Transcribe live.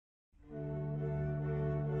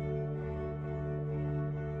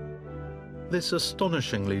This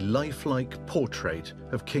astonishingly lifelike portrait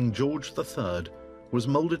of King George III was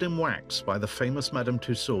moulded in wax by the famous Madame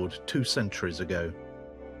Tussaud 2 centuries ago.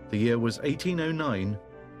 The year was 1809,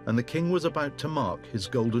 and the king was about to mark his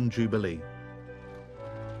golden jubilee.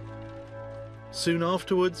 Soon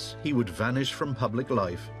afterwards, he would vanish from public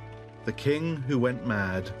life, the king who went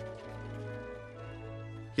mad.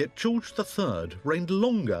 Yet George III reigned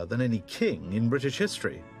longer than any king in British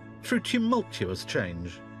history, through tumultuous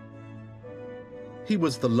change. He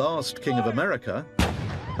was the last king of America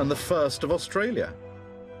and the first of Australia.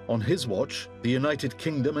 On his watch, the United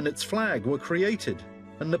Kingdom and its flag were created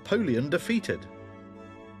and Napoleon defeated.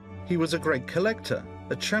 He was a great collector,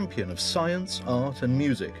 a champion of science, art and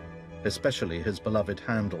music, especially his beloved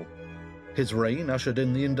Handel. His reign ushered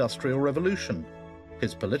in the Industrial Revolution.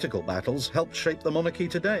 His political battles helped shape the monarchy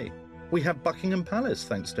today. We have Buckingham Palace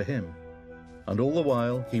thanks to him. And all the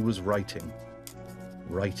while, he was writing.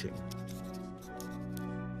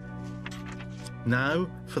 Now,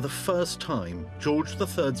 for the first time, George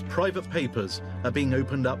III's private papers are being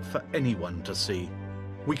opened up for anyone to see.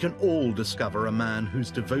 We can all discover a man whose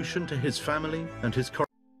devotion to his family and his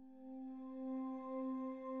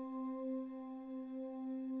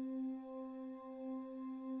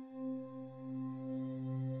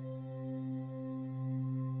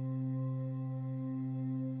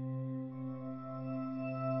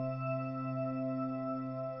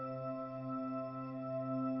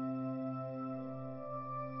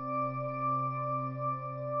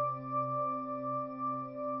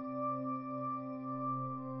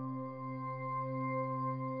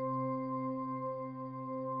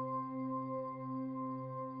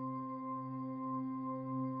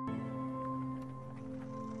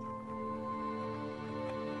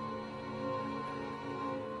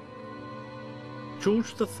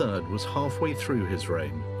George III was halfway through his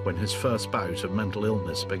reign when his first bout of mental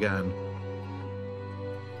illness began.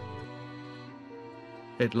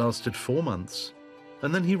 It lasted 4 months,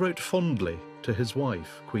 and then he wrote fondly to his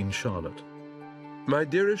wife, Queen Charlotte. My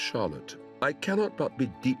dearest Charlotte, I cannot but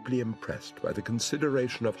be deeply impressed by the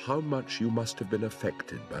consideration of how much you must have been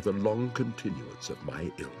affected by the long continuance of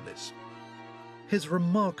my illness. His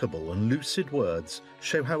remarkable and lucid words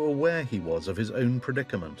show how aware he was of his own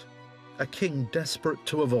predicament. A king desperate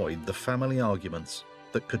to avoid the family arguments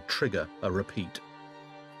that could trigger a repeat.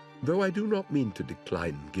 Though I do not mean to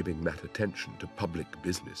decline giving that attention to public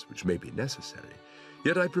business which may be necessary,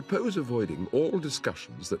 yet I propose avoiding all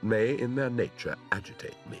discussions that may, in their nature,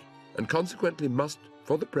 agitate me, and consequently must,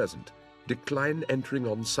 for the present, decline entering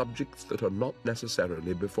on subjects that are not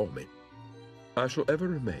necessarily before me. I shall ever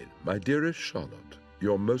remain, my dearest Charlotte,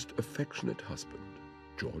 your most affectionate husband,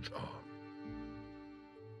 George R.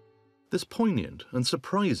 This poignant and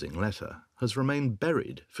surprising letter has remained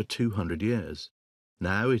buried for 200 years.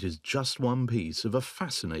 Now it is just one piece of a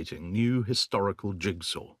fascinating new historical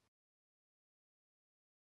jigsaw.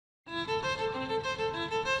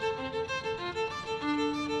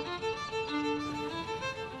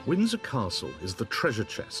 Windsor Castle is the treasure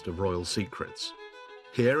chest of royal secrets.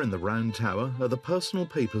 Here in the Round Tower are the personal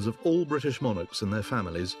papers of all British monarchs and their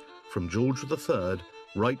families, from George III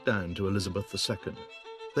right down to Elizabeth II.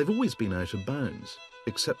 They've always been out of bounds,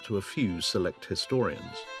 except to a few select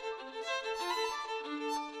historians.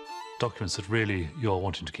 Documents that really you're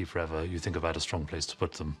wanting to keep forever, you think about a strong place to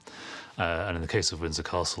put them. And in the case of Windsor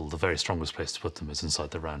Castle, the very strongest place to put them is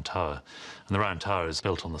inside the Round Tower. And the Round Tower is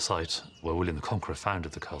built on the site where William the Conqueror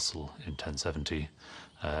founded the castle in 1070.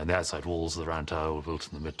 And the outside walls of the Round Tower were built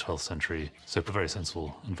in the mid-12th century. So a very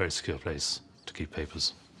sensible and very secure place to keep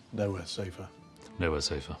papers. Nowhere safer. Nowhere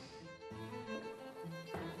safer.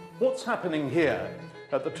 What's happening here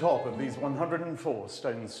at the top of these 104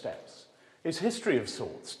 stone steps is history of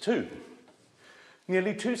sorts, too.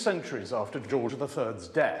 Nearly 2 centuries after George III's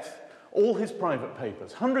death, all his private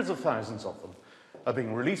papers, hundreds of thousands of them, are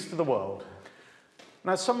being released to the world.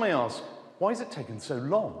 Now, some may ask, why has it taken so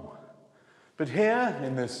long? But here,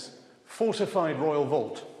 in this fortified royal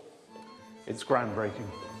vault, it's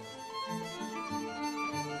groundbreaking.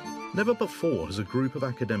 Never before has a group of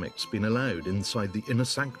academics been allowed inside the inner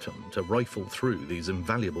sanctum to rifle through these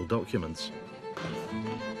invaluable documents.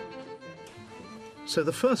 So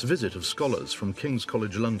the first visit of scholars from King's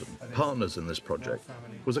College London, partners in this project,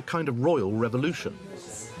 was a kind of royal revolution.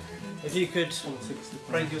 If you could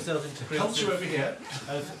break yourself into groups Culture over here.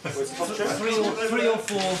 Three or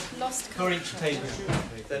four for each table.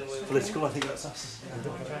 Then we'll Political, I think that's us.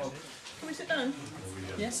 Can we sit down?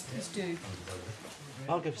 Yes, please do.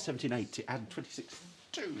 I'll go for 1780 and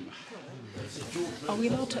 26.2. Are we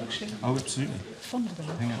allowed to actually Oh, absolutely. fund them?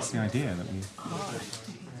 I think that's the idea that we.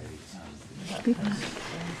 Good.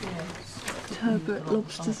 turbot,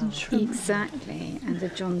 lobsters and shrimp. Exactly, and the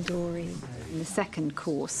John Dory in the second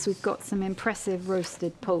course. We've got some impressive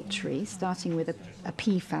roasted poultry, starting with a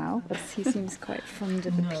peafowl, but he seems quite fond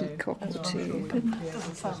of a peacock or two.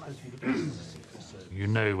 You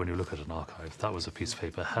know when you look at an archive, that was a piece of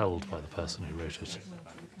paper held by the person who wrote it.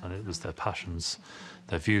 And it was their passions,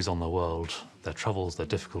 their views on the world, their troubles, their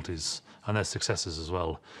difficulties, and their successes as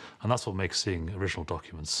well. And that's what makes seeing original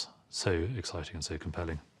documents so exciting and so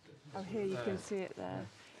compelling. Oh, here you can see it there.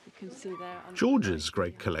 You can see there. George's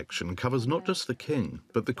great collection covers not just the king,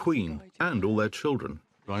 but the Queen and all their children.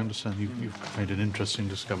 I understand you've made an interesting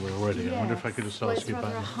discovery already. I wonder if I could just ask you about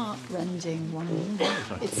It's rather a heart-rending one.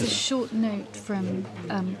 It's a short note from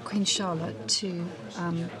Queen Charlotte to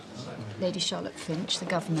Lady Charlotte Finch, the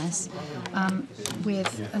governess,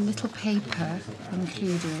 with a little paper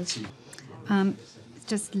included,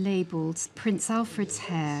 just labelled Prince Alfred's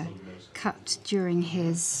hair cut during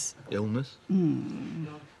his... Illness?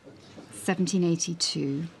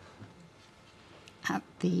 1782. At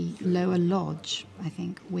the Lower Lodge, I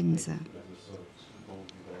think, Windsor.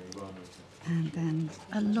 And then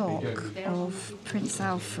a lock of Prince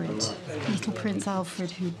Alfred, little Prince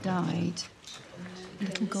Alfred who died. A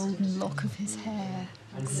little golden lock of his hair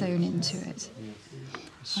sewn into it.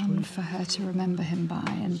 For her to remember him by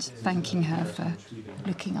and thanking her for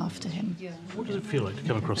looking after him. What does it feel like to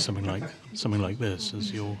come across something like this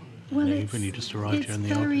as when you just arrived here in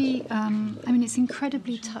the archive? I mean, it's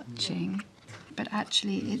incredibly touching. But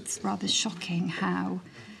actually, it's rather shocking how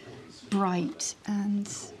bright and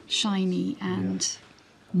shiny and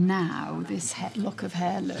now this lock of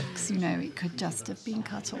hair looks. You know, it could just have been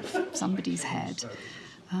cut off somebody's head.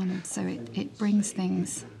 So it brings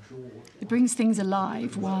things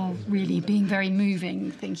alive while really being very moving,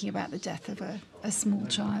 thinking about the death of a small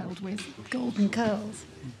child with golden curls.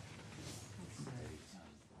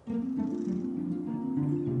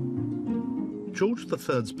 George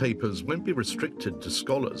III's papers won't be restricted to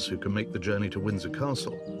scholars who can make the journey to Windsor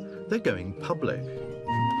Castle. They're going public.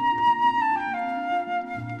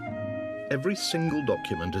 Every single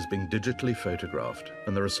document is being digitally photographed,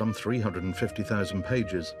 and there are some 350,000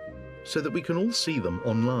 pages, so that we can all see them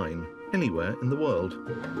online, anywhere in the world.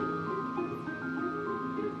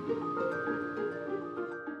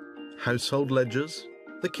 Household ledgers,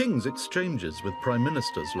 the King's exchanges with Prime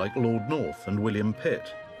Ministers like Lord North and William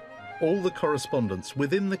Pitt, all the correspondence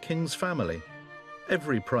within the King's family,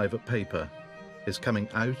 every private paper is coming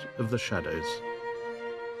out of the shadows.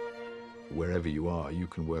 Wherever you are, you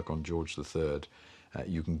can work on George III.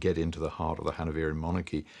 You can get into the heart of the Hanoverian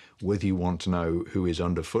monarchy. Whether you want to know who his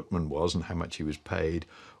underfootman was and how much he was paid,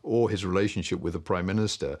 or his relationship with the Prime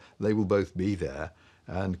Minister, they will both be there.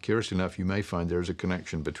 And curiously enough, you may find there is a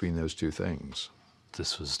connection between those two things.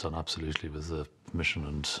 This was done absolutely with the permission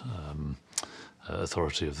and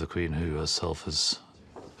authority of the Queen, who herself has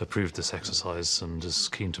approved this exercise and is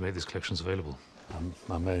keen to make these collections available.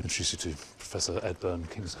 I may introduce you to Professor Ed Byrne,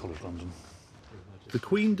 King's College London. The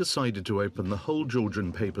Queen decided to open the whole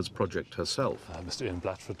Georgian Papers project herself. Mr. Ian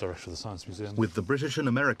Blatchford, Director of the Science Museum. With the British and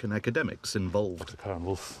American academics involved. Dr. Karen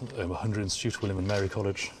Wolfe, Hunter Institute, William and Mary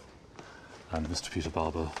College. And Mr. Peter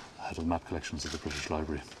Barber, Head of the Map Collections at the British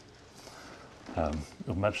Library.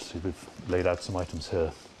 Your Majesty, we've laid out some items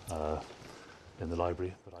here in the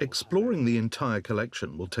library. Exploring the entire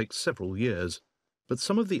collection will take several years, but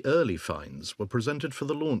some of the early finds were presented for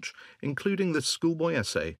the launch, including this schoolboy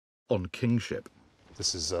essay on kingship.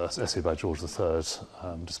 This is an essay by George III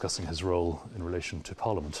discussing his role in relation to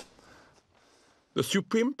Parliament. The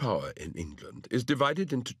supreme power in England is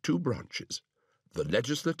divided into two branches. The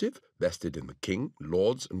legislative, vested in the King,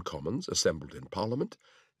 Lords and Commons assembled in Parliament.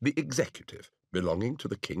 The executive, belonging to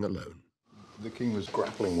the King alone. The King was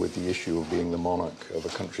grappling with the issue of being the monarch of a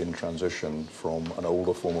country in transition from an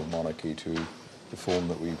older form of monarchy to the form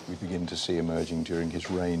that we begin to see emerging during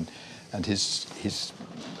his reign. And his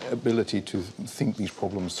ability to think these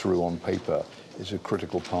problems through on paper is a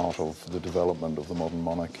critical part of the development of the modern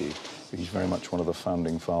monarchy. He's very much one of the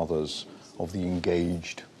founding fathers of the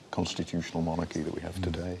engaged constitutional monarchy that we have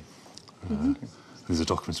today. These are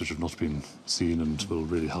documents which have not been seen and will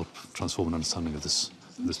really help transform an understanding of this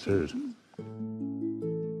period.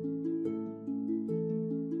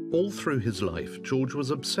 All through his life, George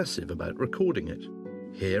was obsessive about recording it.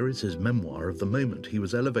 Here is his memoir of the moment he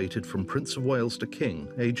was elevated from Prince of Wales to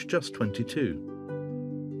King, aged just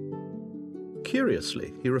 22.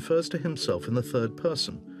 Curiously, he refers to himself in the third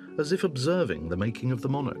person, as if observing the making of the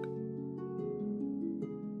monarch.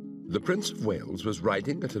 The Prince of Wales was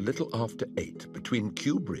riding at a little after 8 between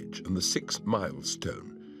Kew Bridge and the 6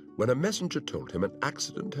 Milestone when a messenger told him an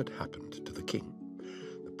accident had happened to the King.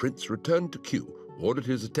 The prince returned to Kew, ordered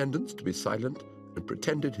his attendants to be silent, and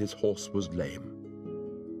pretended his horse was lame.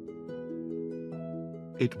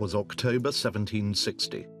 It was October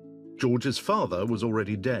 1760. George's father was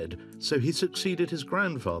already dead, so he succeeded his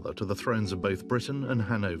grandfather to the thrones of both Britain and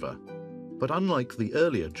Hanover. But unlike the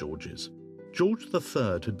earlier Georges, George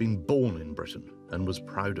III had been born in Britain and was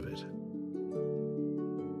proud of it.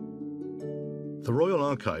 The Royal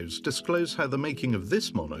Archives disclose how the making of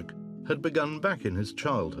this monarch had begun back in his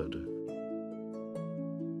childhood.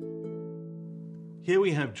 Here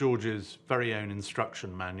we have George's very own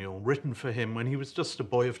instruction manual, written for him when he was just a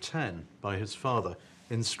boy of 10 by his father.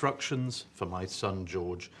 Instructions for my son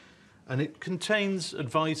George. And it contains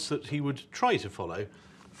advice that he would try to follow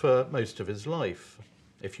for most of his life.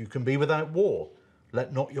 If you can be without war,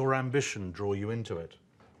 let not your ambition draw you into it.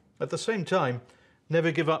 At the same time,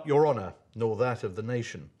 never give up your honour, nor that of the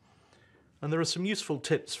nation. And there are some useful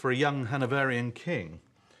tips for a young Hanoverian king.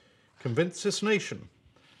 Convince this nation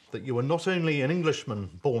that you are not only an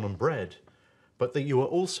Englishman born and bred, but that you are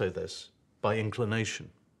also this by inclination.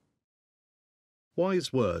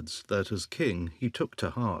 Wise words that, as king, he took to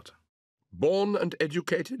heart. Born and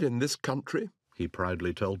educated in this country, he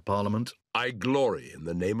proudly told Parliament, I glory in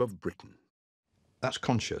the name of Britain. That's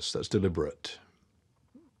conscious, that's deliberate.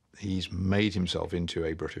 He's made himself into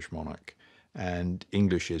a British monarch, and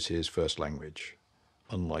English is his first language,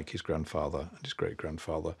 unlike his grandfather and his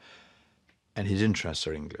great-grandfather. And his interests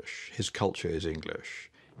are English, his culture is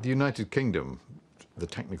English. The United Kingdom, the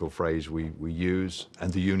technical phrase we use,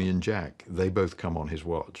 and the Union Jack, they both come on his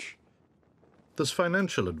watch. There's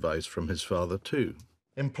financial advice from his father too.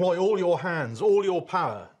 Employ all your hands, all your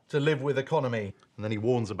power to live with economy. And then he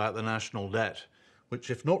warns about the national debt, which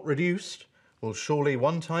if not reduced, will surely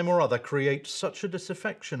one time or other create such a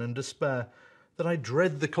disaffection and despair that I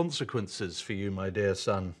dread the consequences for you, my dear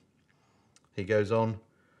son. He goes on,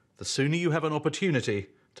 the sooner you have an opportunity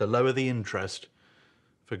to lower the interest,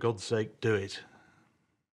 for God's sake, do it.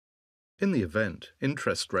 In the event,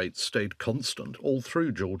 interest rates stayed constant all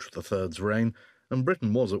through George III's reign, and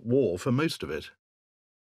Britain was at war for most of it.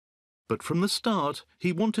 But from the start,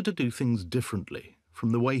 he wanted to do things differently,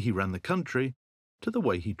 from the way he ran the country to the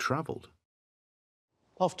way he travelled.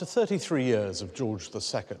 After 33 years of George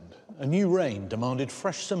II, a new reign demanded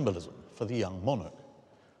fresh symbolism for the young monarch.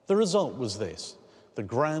 The result was this: the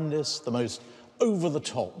grandest, the most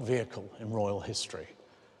over-the-top vehicle in royal history.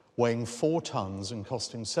 Weighing 4 tons and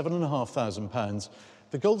costing £7,500,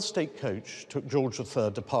 the Gold State coach took George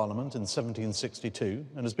III to Parliament in 1762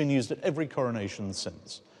 and has been used at every coronation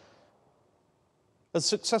since. As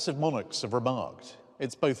successive monarchs have remarked,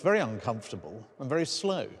 it's both very uncomfortable and very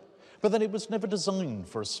slow, but then it was never designed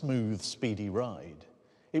for a smooth, speedy ride.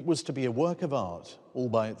 It was to be a work of art all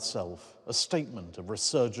by itself, a statement of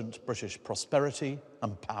resurgent British prosperity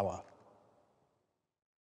and power.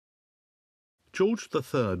 George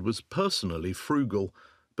III was personally frugal,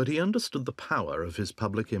 but he understood the power of his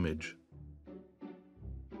public image.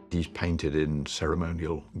 He's painted in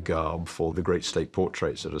ceremonial garb for the great state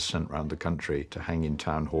portraits that are sent around the country to hang in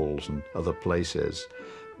town halls and other places.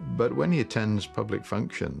 But when he attends public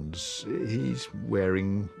functions, he's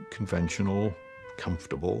wearing conventional,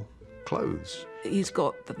 comfortable clothes. He's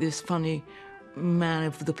got this funny man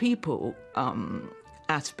of the people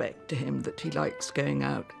aspect to him, that he likes going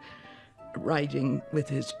out riding with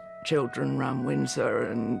his children around Windsor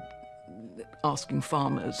and asking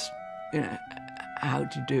farmers, you know, how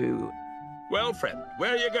do you do? Well, friend,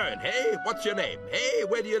 where are you going? Hey, what's your name? Hey,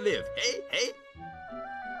 where do you live? Hey.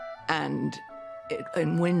 And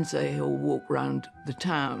in Windsor, he'll walk round the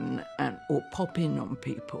town or pop in on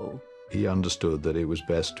people. He understood that it was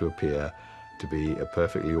best to appear to be a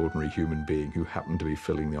perfectly ordinary human being who happened to be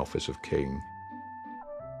filling the office of king.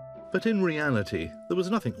 But in reality, there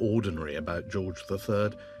was nothing ordinary about George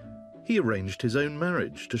III. He arranged his own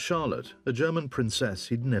marriage to Charlotte, a German princess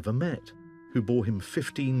he'd never met, who bore him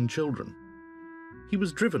 15 children. He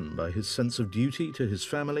was driven by his sense of duty to his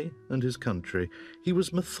family and his country. He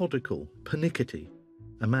was methodical, pernickety,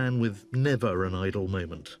 a man with never an idle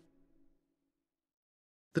moment.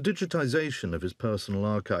 The digitisation of his personal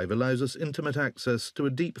archive allows us intimate access to a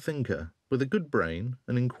deep thinker with a good brain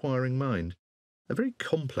and inquiring mind, a very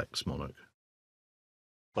complex monarch.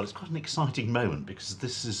 Well, it's quite an exciting moment because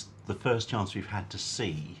this is the first chance we've had to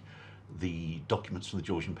see the documents from the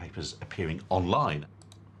Georgian papers appearing online.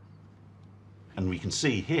 And we can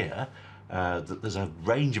see here that there's a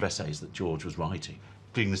range of essays that George was writing,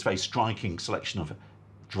 including this very striking selection of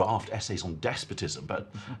draft essays on despotism.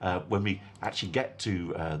 But when we actually get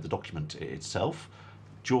to the document itself,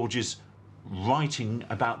 George's writing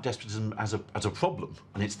about despotism as a problem,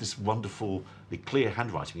 and it's this wonderfully clear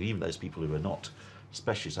handwriting. Even those people who are not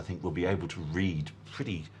specialists, I think, will be able to read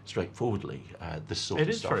pretty straightforwardly this sort of stuff. It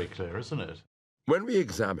is very clear, isn't it? When we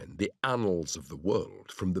examine the annals of the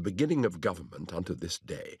world from the beginning of government unto this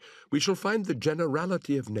day, we shall find the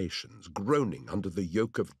generality of nations groaning under the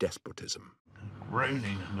yoke of despotism.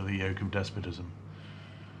 Groaning under the yoke of despotism.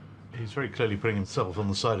 He's very clearly putting himself on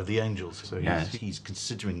the side of the angels. So he's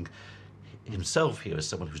considering himself here as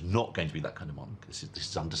someone who's not going to be that kind of monarch. This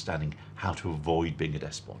is understanding how to avoid being a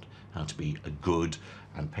despot, how to be a good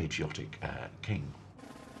and patriotic king.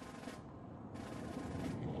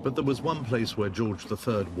 But there was one place where George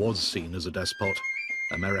III was seen as a despot: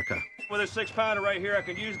 America. With a 6-pounder right here, I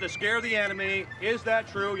can use it to scare the enemy. Is that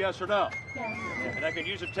true, yes or no? Yes. And I can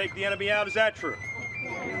use it to take the enemy out. Is that true?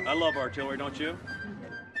 Yes. I love artillery, don't you?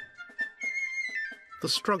 The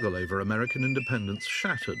struggle over American independence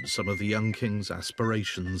shattered some of the young king's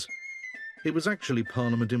aspirations. It was actually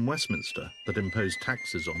Parliament in Westminster that imposed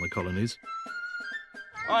taxes on the colonies.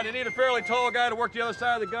 All right, I need a fairly tall guy to work the other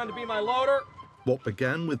side of the gun to be my loader. What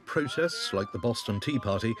began with protests like the Boston Tea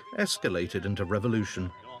Party escalated into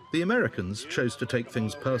revolution. The Americans chose to take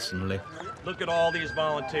things personally. Look at all these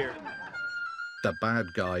volunteers. The bad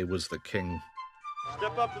guy was the king.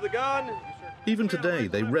 Step up to the gun. Even today,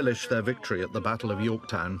 they relish their victory at the Battle of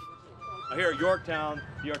Yorktown. Here at Yorktown,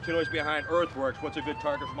 the artillery's behind earthworks. What's a good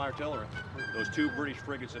target for my artillery? Those 2 British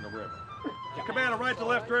frigates in the river. Command, a right to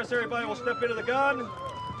left dress. Everybody will step into the gun.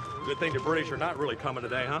 Good thing the British are not really coming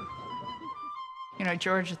today, huh? You know,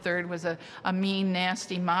 George III was a mean,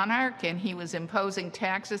 nasty monarch, and he was imposing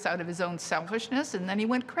taxes out of his own selfishness, and then he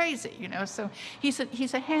went crazy, you know. So he's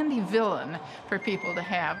a handy villain for people to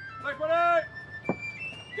have. Liquidate!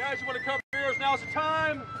 Guys, you want to come here? Now's the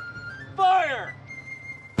time. Fire!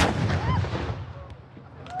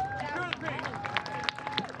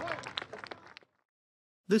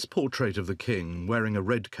 This portrait of the king wearing a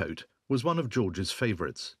red coat was one of George's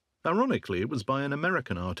favourites. Ironically, it was by an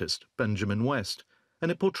American artist, Benjamin West, and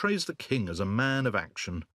it portrays the king as a man of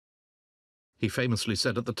action. He famously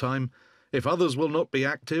said at the time, "If others will not be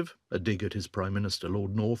active," a dig at his Prime Minister,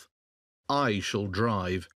 Lord North, "I shall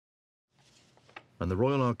drive." And the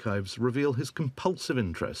Royal Archives reveal his compulsive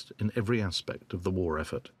interest in every aspect of the war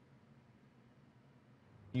effort.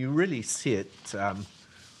 You really see it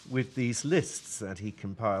with these lists that he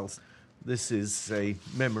compiles. This is a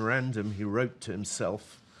memorandum he wrote to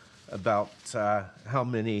himself about how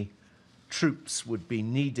many troops would be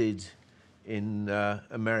needed in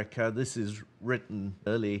America. This is written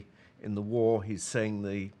early in the war. He's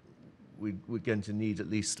saying we're going to need at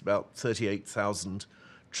least about 38,000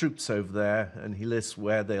 troops over there, and he lists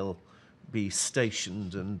where they'll be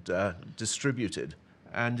stationed and distributed.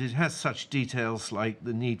 And it has such details like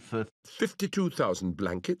the need for 52,000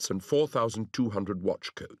 blankets and 4,200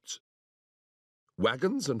 watch coats.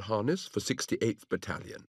 Wagons and harness for 68th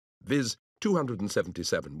Battalion, viz.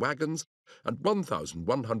 277 wagons and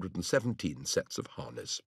 1,117 sets of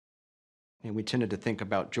harness. And we tended to think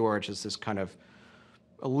about George as this kind of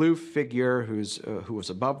aloof figure who was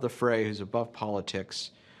above the fray, who's above politics.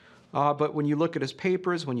 But when you look at his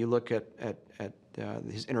papers, when you look at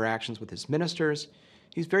his interactions with his ministers,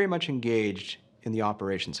 he's very much engaged in the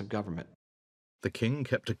operations of government. The king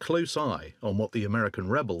kept a close eye on what the American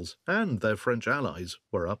rebels and their French allies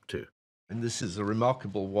were up to. And this is a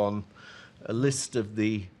remarkable one, a list of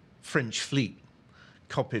the French fleet,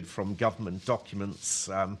 copied from government documents,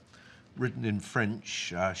 written in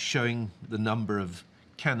French, showing the number of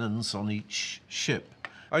cannons on each ship.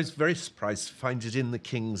 I was very surprised to find it in the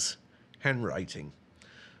king's handwriting.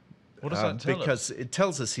 What does that tell us? Because it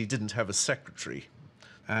tells us he didn't have a secretary.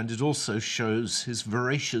 And it also shows his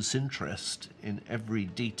voracious interest in every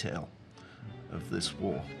detail of this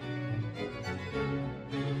war.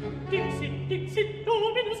 Dixit, Dixit,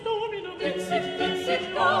 Dominus, Domino, Dixit,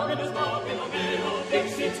 Dixit, Dominus, Domino, Meo,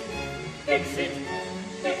 Dixit, Dixit,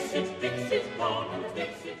 Dixit, Dixit, Dominus,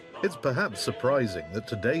 Dixit. It's perhaps surprising that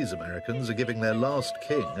today's Americans are giving their last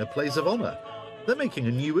king a place of honour. They're making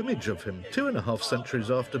a new image of him 2.5 centuries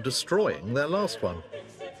after destroying their last one.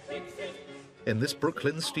 In this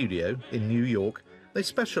Brooklyn studio in New York, they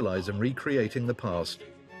specialise in recreating the past.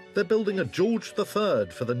 They're building a George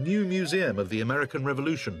III for the new Museum of the American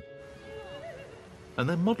Revolution. And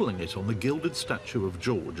they're modelling it on the gilded statue of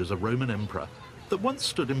George as a Roman emperor that once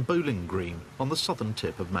stood in Bowling Green on the southern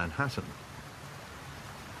tip of Manhattan.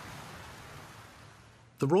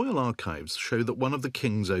 The Royal Archives show that one of the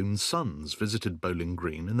king's own sons visited Bowling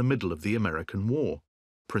Green in the middle of the American War.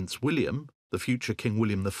 Prince William, the future King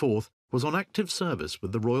William IV, was on active service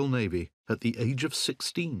with the Royal Navy at the age of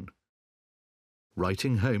 16.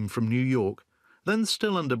 Writing home from New York, then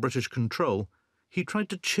still under British control, he tried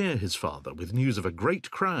to cheer his father with news of a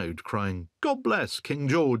great crowd crying, "God bless King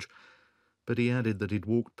George," but he added that he'd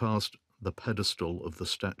walked past the pedestal of the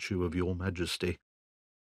statue of Your Majesty.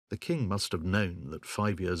 The king must have known that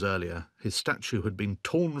 5 years earlier his statue had been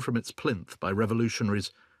torn from its plinth by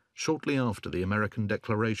revolutionaries shortly after the American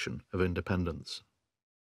Declaration of Independence.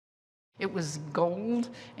 It was gold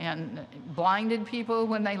and blinded people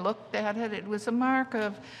when they looked at it. It was a mark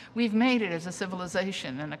of, we've made it as a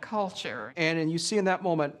civilization and a culture. And you see in that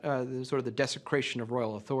moment sort of the desecration of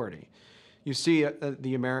royal authority. You see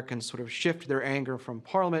the Americans sort of shift their anger from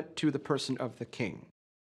Parliament to the person of the king.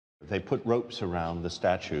 They put ropes around the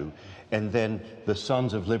statue, and then the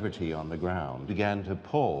Sons of Liberty on the ground began to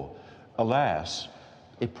pull. Alas,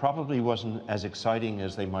 it probably wasn't as exciting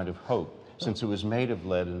as they might have hoped. Since it was made of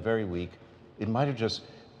lead and very weak, it might have just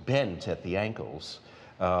bent at the ankles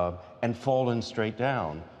and fallen straight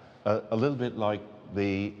down, a little bit like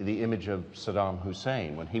the image of Saddam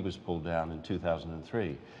Hussein when he was pulled down in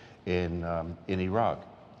 2003 in Iraq.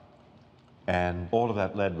 And all of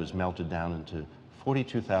that lead was melted down into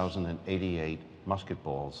 42,088 musket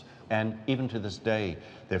balls. And even to this day,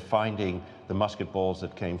 they're finding the musket balls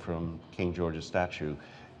that came from King George's statue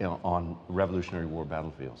on Revolutionary War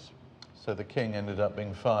battlefields. So the king ended up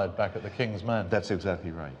being fired back at the King's Men. That's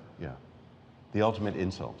exactly right, yeah. The ultimate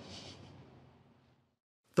insult.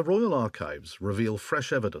 The Royal Archives reveal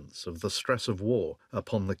fresh evidence of the stress of war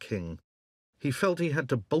upon the king. He felt he had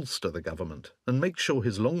to bolster the government and make sure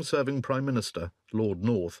his long-serving Prime Minister, Lord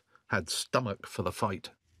North, had stomach for the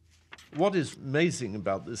fight. What is amazing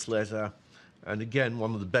about this letter, and again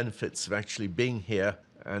one of the benefits of actually being here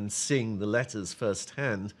and seeing the letters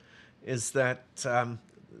firsthand, is that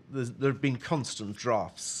there have been constant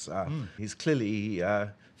drafts. He's clearly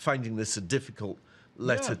finding this a difficult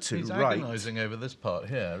letter to he's write. He's agonising over this part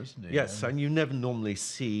here, isn't he? Yes, and you never normally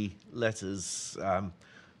see letters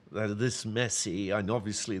that are this messy, and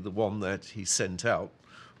obviously the one that he sent out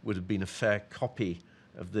would have been a fair copy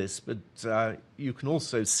of this, but you can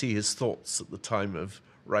also see his thoughts at the time of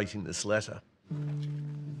writing this letter.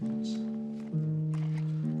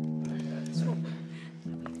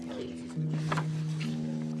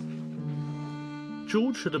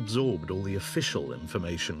 George had absorbed all the official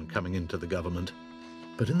information coming into the government,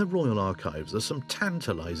 but in the Royal Archives are some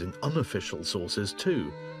tantalising unofficial sources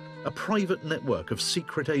too. A private network of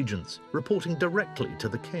secret agents reporting directly to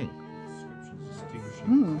the king.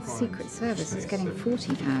 Secret Service is getting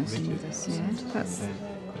 40,000 this year.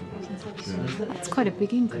 That's quite a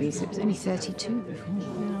big increase. It was only 32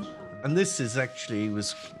 before. And this is actually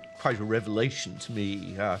was quite a revelation to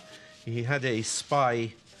me. He had a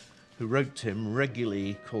spy who wrote to him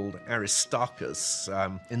regularly called Aristarchus.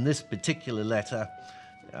 In this particular letter,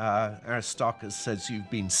 Aristarchus says you've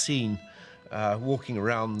been seen walking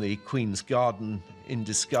around the Queen's garden in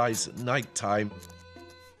disguise at night time,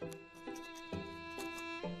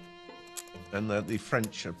 and that the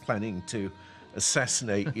French are planning to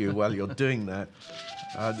assassinate you while you're doing that.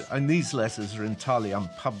 And these letters are entirely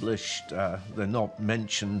unpublished. They're not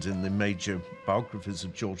mentioned in the major biographies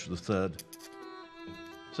of George III.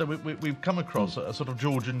 So we've come across a sort of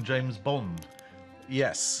George and James Bond.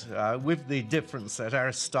 Yes, with the difference that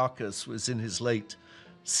Aristarchus was in his late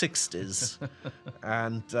 60s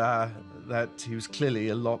and that he was clearly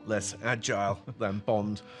a lot less agile than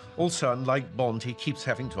Bond. Also, unlike Bond, he keeps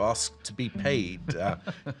having to ask to be paid.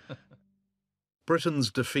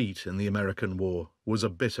 Britain's defeat in the American War was a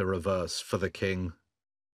bitter reverse for the king.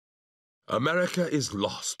 America is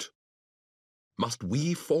lost. Must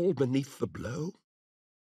we fall beneath the blow?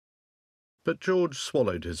 But George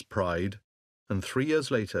swallowed his pride, and 3 years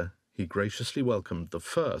later he graciously welcomed the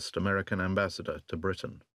first American ambassador to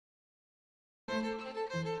Britain.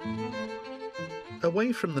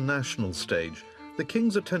 Away from the national stage, the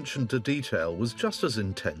king's attention to detail was just as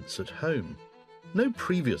intense at home. No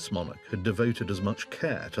previous monarch had devoted as much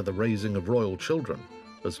care to the raising of royal children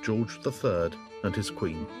as George III and his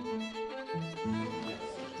queen.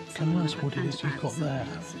 Can I ask what it is you've got there?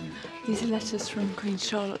 These are letters from Queen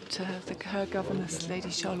Charlotte to her governess, Lady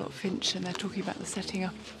Charlotte Finch, and they're talking about the setting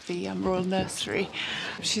up of the royal nursery.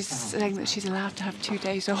 She's saying that she's allowed to have 2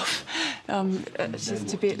 days off. She's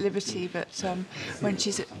to be at liberty, but when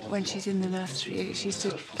she's in the nursery, she's to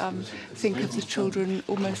think of the children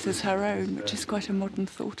almost as her own, which is quite a modern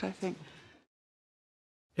thought, I think.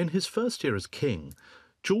 In his first year as king,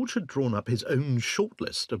 George had drawn up his own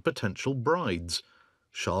shortlist of potential brides.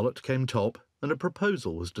 Charlotte came top, and a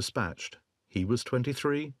proposal was dispatched. He was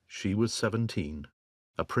 23, she was 17,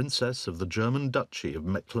 a princess of the German Duchy of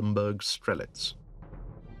Mecklenburg-Strelitz.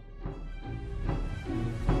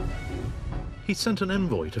 he sent an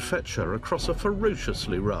envoy to fetch her across a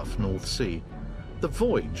ferociously rough North Sea. The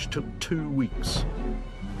voyage took 2 weeks.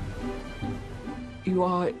 You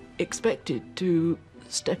are expected to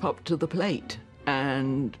step up to the plate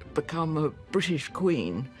and become a British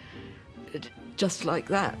queen, just like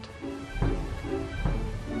that.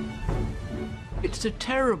 It's a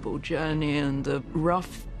terrible journey, and the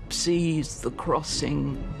rough seas, the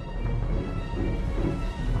crossing.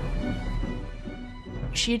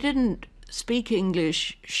 She didn't speak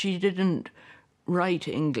English, she didn't write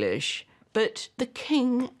English, but the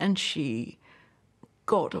king and she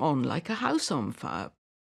got on like a house on fire.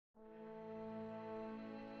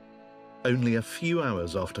 Only a few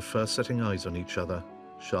hours after first setting eyes on each other,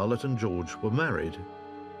 Charlotte and George were married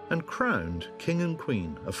and crowned king and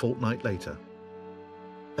queen a fortnight later.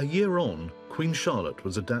 A year on, Queen Charlotte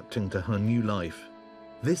was adapting to her new life.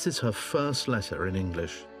 This is her first letter in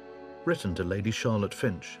English, written to Lady Charlotte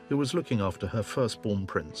Finch, who was looking after her firstborn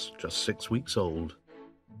prince, just 6 weeks old.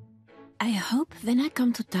 I hope when I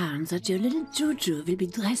come to town that your little Juju will be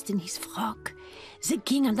dressed in his frock. The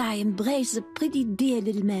king and I embrace the pretty dear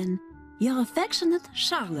little man. Your affectionate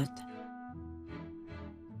Charlotte.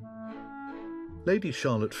 Lady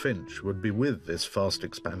Charlotte Finch would be with this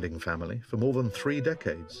fast-expanding family for more than 3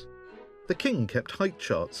 decades. The king kept height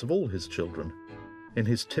charts of all his children, in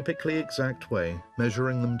his typically exact way,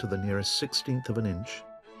 measuring them to the nearest 16th of an inch.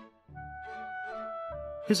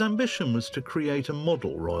 His ambition was to create a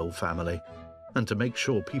model royal family, and to make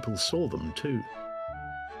sure people saw them too.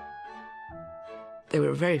 They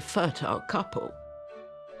were a very fertile couple.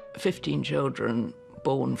 15 children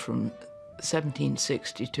born from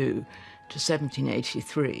 1762 to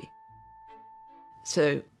 1783.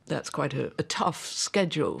 So that's quite a tough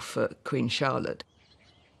schedule for Queen Charlotte.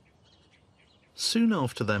 Soon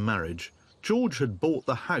after their marriage, George had bought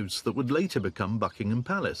the house that would later become Buckingham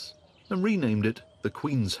Palace and renamed it the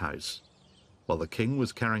Queen's House. While the king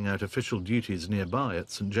was carrying out official duties nearby at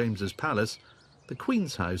St. James's Palace, the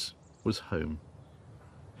Queen's House was home.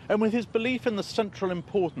 And with his belief in the central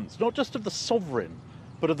importance, not just of the sovereign,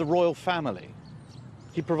 but of the royal family,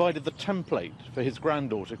 he provided the template for his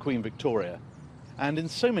granddaughter, Queen Victoria, and in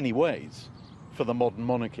so many ways, for the modern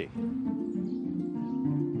monarchy.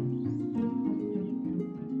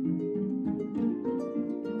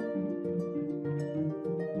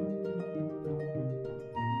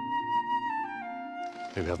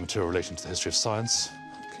 Here we have material relating to the history of science.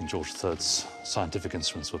 King George III's scientific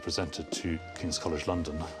instruments were presented to King's College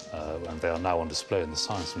London, and they are now on display in the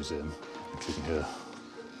Science Museum, including here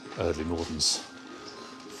Eardley Norden's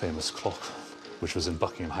famous clock, which was in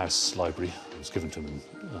Buckingham House Library. It was given to him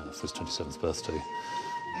for his 27th birthday,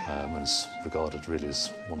 and is regarded really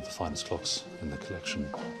as one of the finest clocks in the collection.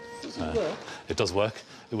 Does it work? It does work.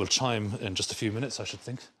 It will chime in just a few minutes, I should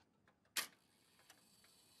think.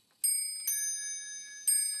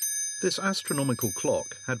 This astronomical clock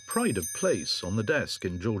had pride of place on the desk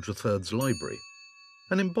in George III's library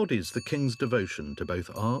and embodies the king's devotion to both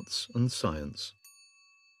arts and science.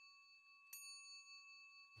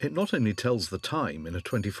 It not only tells the time in a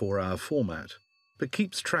 24-hour format, but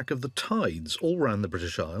keeps track of the tides all round the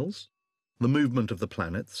British Isles, the movement of the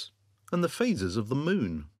planets, and the phases of the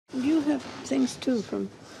moon. You have things too from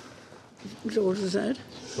George III?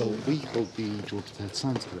 Well, we hold the George III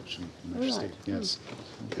Science Collection, Oh, right. yes,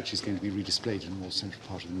 which is going to be redisplayed in a more central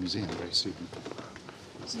part of the museum very soon.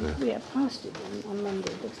 We are past it on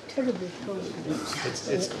Monday. It looks terribly torn. It's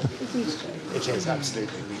Easter. It is,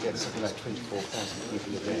 absolutely. We get something like 24,000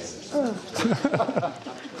 people a day. Oh.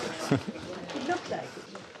 It looked like it.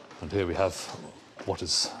 And here we have what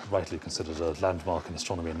is rightly considered a landmark in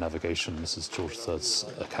astronomy and navigation. This is George III's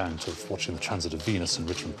account of watching the transit of Venus in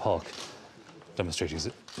Richmond Park, demonstrating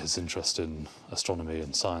his interest in astronomy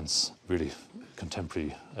and science, really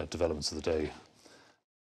contemporary developments of the day.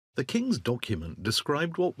 The king's document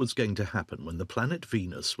described what was going to happen when the planet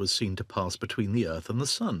Venus was seen to pass between the Earth and the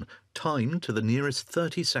Sun, timed to the nearest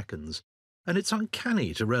 30 seconds. And it's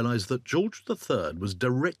uncanny to realise that George III was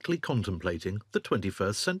directly contemplating the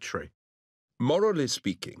 21st century. Morally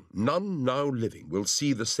speaking, none now living will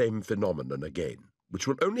see the same phenomenon again, which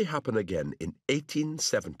will only happen again in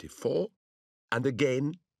 1874 and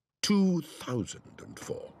again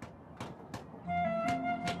 2004.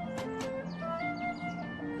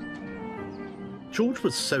 George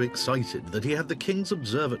was so excited that he had the King's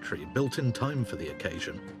Observatory built in time for the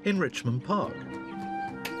occasion in Richmond Park.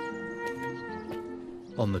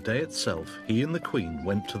 On the day itself, he and the Queen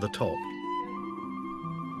went to the top.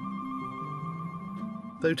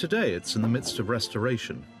 Though today it's in the midst of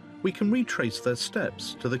restoration, we can retrace their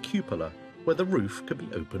steps to the cupola, where the roof could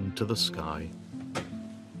be opened to the sky.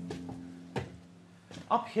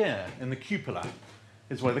 Up here in the cupola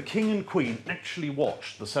is where the King and Queen actually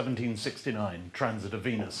watched the 1769 transit of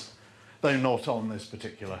Venus, though not on this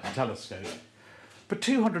particular telescope. But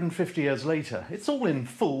 250 years later, it's all in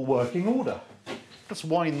full working order. Just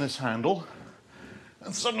wind this handle,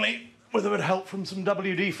 and suddenly, with a bit of help from some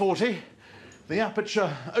WD-40, the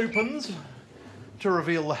aperture opens to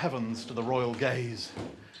reveal the heavens to the royal gaze.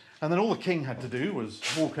 And then all the King had to do was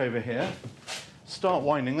walk over here, start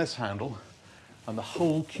winding this handle, and the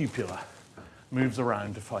whole cupola moves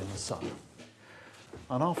around to find the sun.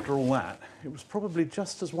 And after all that, it was probably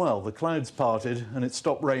just as well the clouds parted and it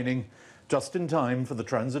stopped raining just in time for the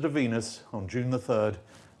transit of Venus on June the 3rd,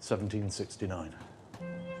 1769.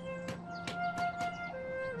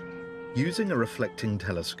 Using a reflecting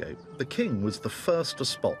telescope, the King was the first to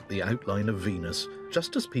spot the outline of Venus,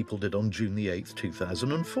 just as people did on June the 8th,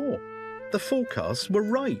 2004. The forecasts were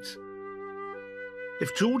right.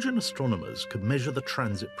 If Georgian astronomers could measure the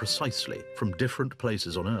transit precisely from different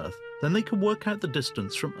places on Earth, then they could work out the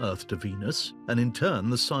distance from Earth to Venus, and in turn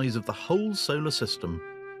the size of the whole solar system.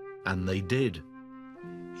 And they did.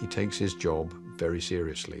 He takes his job very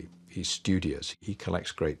seriously. He's studious. He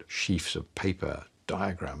collects great sheafs of paper,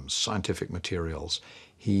 diagrams, scientific materials.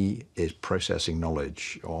 He is processing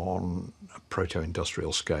knowledge on a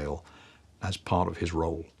proto-industrial scale as part of his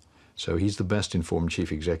role. So he's the best informed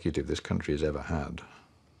chief executive this country has ever had.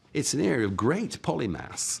 It's an area of great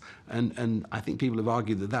polymaths, and I think people have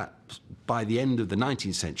argued that by the end of the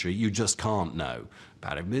 19th century, you just can't know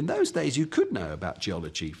about it. In those days, you could know about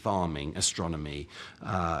geology, farming, astronomy,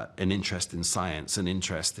 an interest in science, an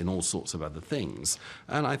interest in all sorts of other things.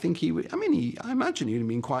 And I think he would, I imagine he'd have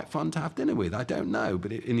been quite fun to have dinner with. I don't know,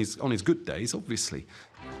 but on his good days, obviously.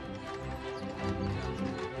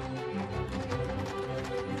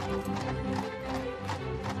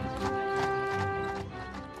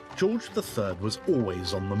 George III was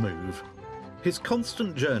always on the move. His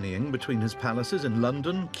constant journeying between his palaces in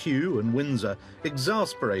London, Kew and Windsor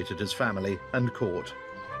exasperated his family and court.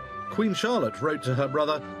 Queen Charlotte wrote to her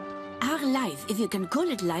brother, "Our life, if you can call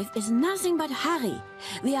it life, is nothing but hurry.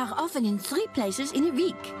 We are often in 3 places in a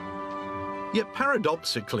week." Yet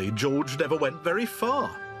paradoxically, George never went very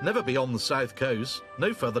far, never beyond the south coast,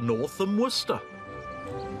 no further north than Worcester.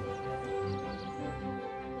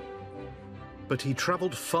 But he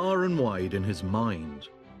travelled far and wide in his mind.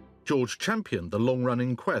 George championed the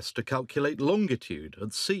long-running quest to calculate longitude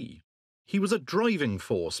at sea. He was a driving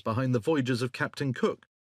force behind the voyages of Captain Cook,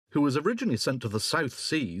 who was originally sent to the South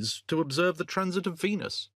Seas to observe the transit of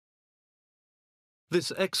Venus.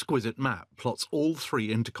 This exquisite map plots all 3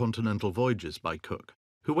 intercontinental voyages by Cook,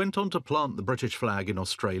 who went on to plant the British flag in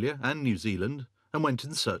Australia and New Zealand and went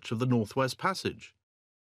in search of the Northwest Passage.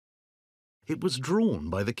 It was drawn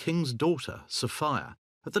by the King's daughter, Sophia,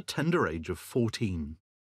 at the tender age of 14.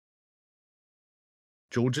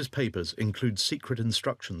 George's papers include secret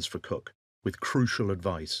instructions for Cook, with crucial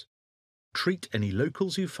advice. Treat any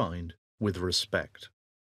locals you find with respect.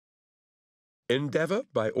 Endeavour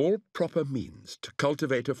by all proper means to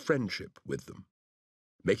cultivate a friendship with them,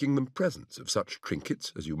 making them presents of such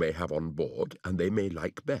trinkets as you may have on board and they may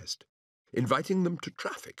like best, inviting them to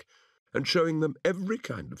traffic, and showing them every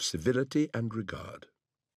kind of civility and regard.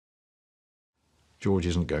 George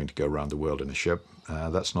isn't going to go around the world in a ship.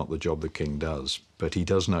 That's not the job the King does. But he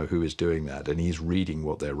does know who is doing that, and he's reading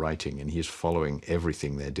what they're writing, and he's following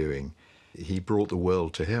everything they're doing. He brought the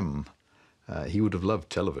world to him. He would have loved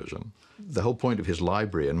television. The whole point of his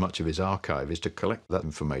library and much of his archive is to collect that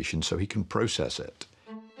information so he can process it.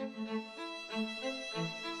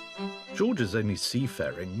 George's only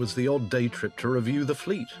seafaring was the odd day trip to review the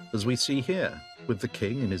fleet, as we see here, with the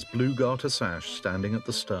King in his blue garter sash standing at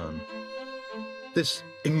the stern. This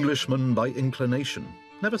Englishman by inclination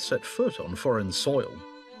never set foot on foreign soil,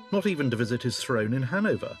 not even to visit his throne in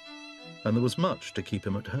Hanover, and there was much to keep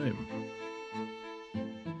him at home.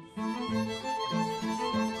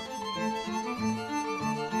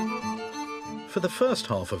 For the first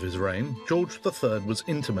half of his reign, George III was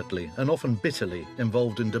intimately and often bitterly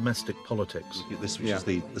involved in domestic politics. This, which is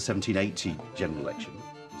the 1780 general election.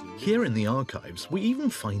 Here in the archives, we even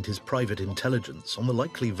find his private intelligence on the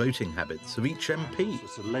likely voting habits of each MP.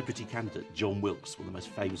 So celebrity candidate John Wilkes, one of the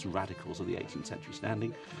most famous radicals of the 18th century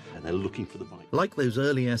standing, and they're looking for the right. Like those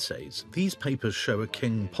early essays, these papers show a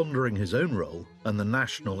king pondering his own role and the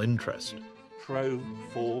national interest. Pro,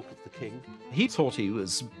 for the king. He thought he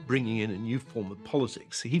was bringing in a new form of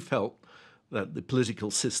politics. He felt that the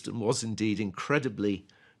political system was indeed incredibly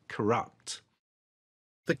corrupt.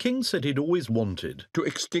 The king said he'd always wanted to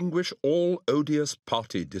extinguish all odious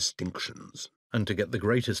party distinctions and to get the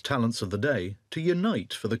greatest talents of the day to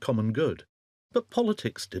unite for the common good. But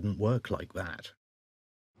politics didn't work like that.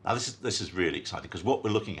 Now this is really exciting, because what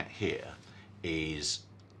we're looking at here is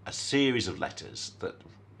a series of letters that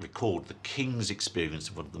record the king's experience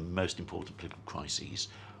of one of the most important political crises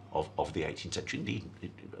of the 18th century, indeed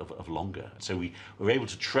of longer. So we were able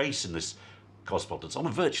to trace in this correspondence on a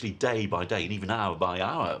virtually day by day and even hour by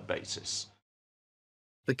hour basis.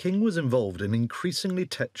 The king was involved in increasingly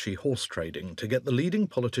tetchy horse trading to get the leading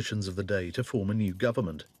politicians of the day to form a new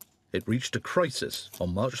government. It reached a crisis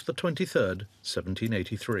on March the 23rd,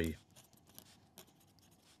 1783.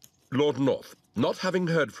 Lord North, not having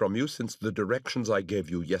heard from you since the directions I gave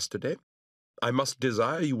you yesterday, I must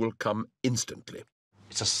desire you will come instantly.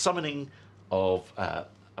 It's a summoning of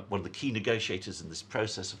one of the key negotiators in this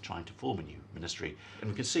process of trying to form a new ministry. And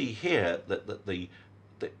we can see here that the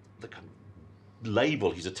kind of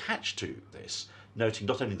label he's attached to this, noting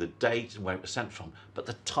not only the date and where it was sent from, but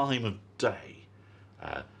the time of day,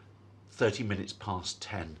 30 minutes past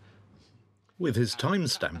 10. With his time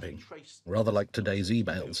stamping, rather like today's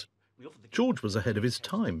emails, George was ahead of his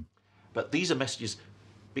time. But these are messages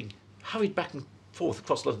being hurried back and forth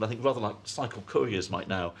across London, I think rather like cycle couriers might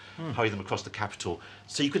now hurry them across the capital.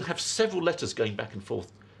 So you can have several letters going back and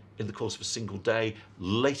forth in the course of a single day,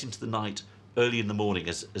 late into the night, early in the morning,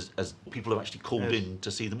 as people have actually called in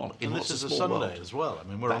to see them on. And this is a Sunday as well. I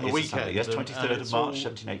mean, we're on the weekend. Yes, 23rd of March,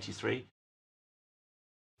 1783.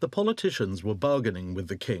 The politicians were bargaining with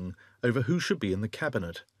the king over who should be in the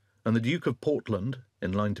cabinet, and the Duke of Portland,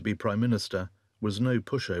 in line to be Prime Minister, was no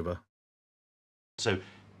pushover. So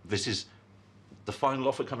this is the final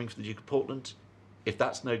offer coming from the Duke of Portland. If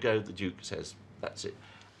that's no go, the Duke says that's it.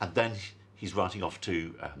 And then he's writing off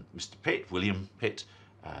to Mr. Pitt, William Pitt,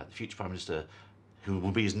 the future Prime Minister, who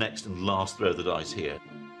will be his next and last throw of the dice here.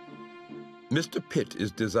 Mr. Pitt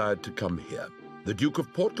is desired to come here. The Duke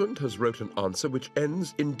of Portland has wrote an answer which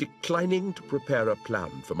ends in declining to prepare a plan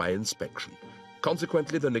for my inspection.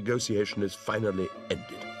 Consequently, the negotiation is finally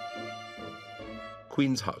ended.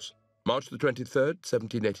 Queen's House, March the 23rd,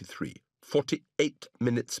 1783. 48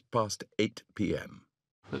 minutes past 8 p.m.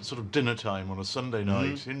 It's sort of dinner time on a Sunday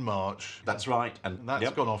night in March. That's right. And that's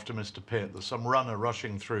gone off to Mr. Pitt. There's some runner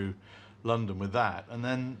rushing through London with that. And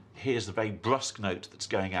then here's the very brusque note that's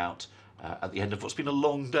going out at the end of what's been a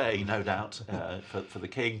long day, no doubt, for the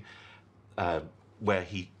king, where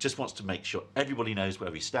he just wants to make sure everybody knows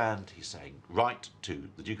where we stand. He's saying, write to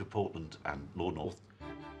the Duke of Portland and Lord North.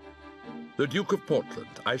 The Duke of Portland,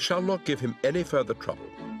 I shall not give him any further trouble.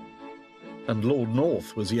 And Lord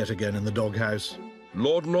North was yet again in the doghouse.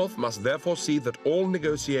 Lord North must therefore see that all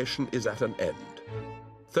negotiation is at an end.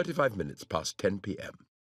 35 minutes past 10 p.m.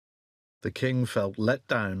 The king felt let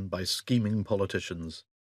down by scheming politicians.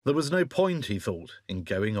 There was no point, he thought, in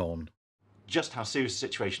going on. Just how serious the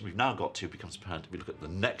situation we've now got to becomes apparent if we look at the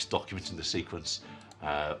next document in the sequence,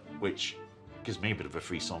 which gives me a bit of a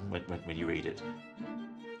frisson when you read it.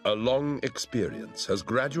 A long experience has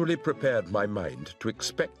gradually prepared my mind to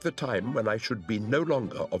expect the time when I should be no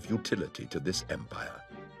longer of utility to this empire.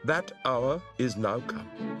 That hour is now come.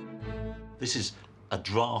 This is a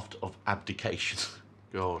draft of abdication.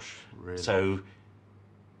 Gosh, really? So,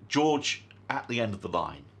 George, at the end of the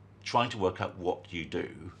line, trying to work out what you do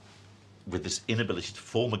with this inability to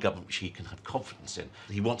form a government which he can have confidence in.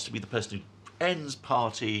 He wants to be the person who ends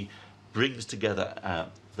party, brings together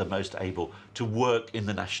the most able to work in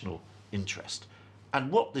the national interest.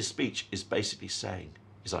 And what this speech is basically saying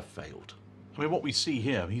is, I've failed. I mean, what we see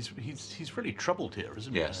here, he's really troubled here,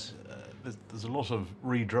 isn't he? Yes. There's a lot of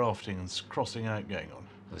redrafting and crossing out going on.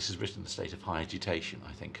 This is written in a state of high agitation,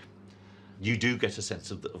 I think. You do get a sense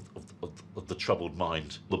of the troubled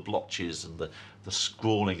mind, the blotches and the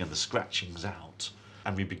scrawling and the scratchings out.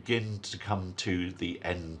 And we begin to come to the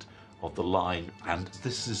end of the line, and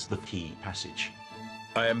this is the key passage.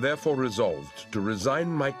 I am therefore resolved to resign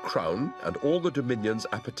my crown and all the dominions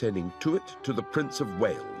appertaining to it to the Prince of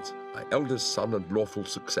Wales, my eldest son and lawful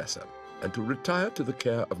successor, and to retire to the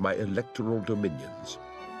care of my electoral dominions.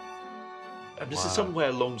 And this is somewhere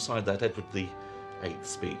alongside that Edward VIII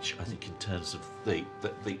speech, I think, in terms of the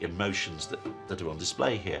emotions that are on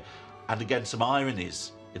display here. And again, some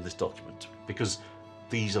ironies in this document, because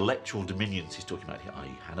these electoral dominions he's talking about here,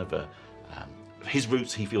 i.e. Hanover, his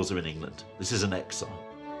roots, he feels, are in England. This is an exile.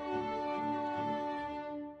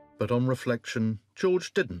 But on reflection,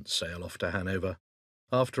 George didn't sail off to Hanover.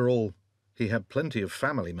 After all, he had plenty of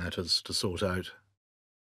family matters to sort out.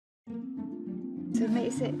 So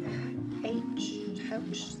is it H?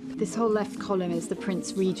 This whole left column is the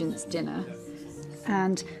Prince Regent's dinner,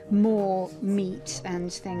 and more meat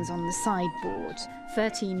and things on the sideboard.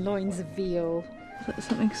 13 loins of veal. Is that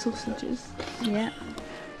something sausages? Yeah.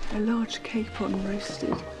 A large capon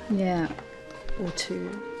roasted. Yeah, or two.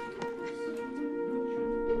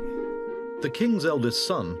 The king's eldest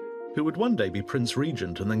son, who would one day be Prince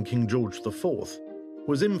Regent and then King George IV,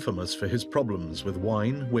 was infamous for his problems with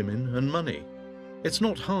wine, women and money. It's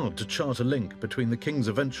not hard to chart a link between the king's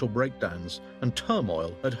eventual breakdowns and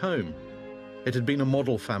turmoil at home. It had been a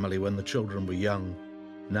model family when the children were young.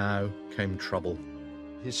 Now came trouble.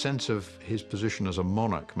 His sense of his position as a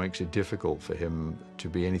monarch makes it difficult for him to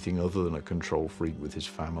be anything other than a control freak with his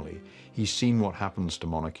family. He's seen what happens to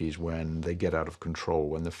monarchies when they get out of control,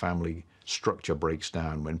 when the family structure breaks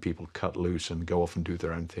down, when people cut loose and go off and do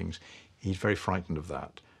their own things. He's very frightened of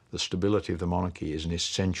that. The stability of the monarchy is an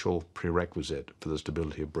essential prerequisite for the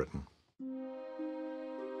stability of Britain.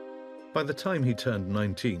 By the time he turned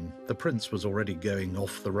 19, the prince was already going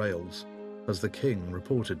off the rails, as the king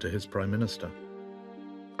reported to his prime minister.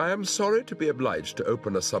 I am sorry to be obliged to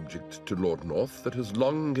open a subject to Lord North that has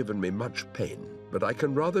long given me much pain, but I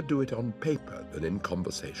can rather do it on paper than in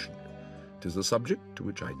conversation. 'Tis a subject to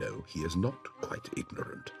which I know he is not quite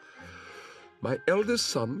ignorant. My eldest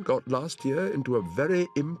son got last year into a very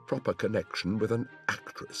improper connection with an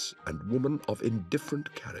actress and woman of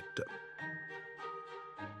indifferent character.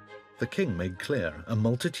 The king made clear a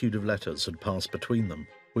multitude of letters had passed between them,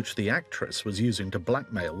 which the actress was using to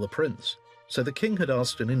blackmail the prince, so the king had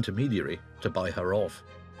asked an intermediary to buy her off.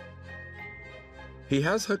 He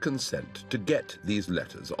has her consent to get these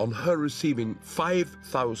letters on her receiving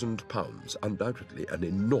 £5,000, undoubtedly an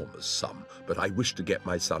enormous sum, but I wish to get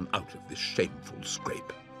my son out of this shameful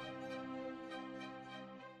scrape.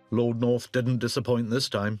 Lord North didn't disappoint this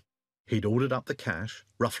time. He'd ordered up the cash,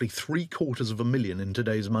 roughly £750,000 in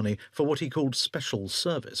today's money, for what he called special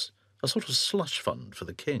service, a sort of slush fund for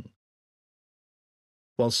the king.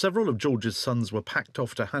 While several of George's sons were packed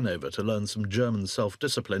off to Hanover to learn some German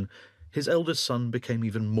self-discipline, his eldest son became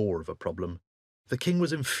even more of a problem. The king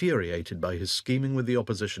was infuriated by his scheming with the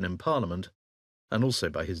opposition in Parliament, and also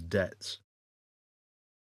by his debts.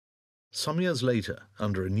 Some years later,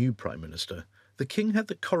 under a new prime minister, the king had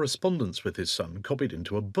the correspondence with his son copied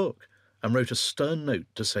into a book, and wrote a stern note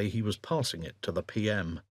to say he was passing it to the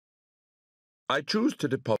PM. I choose to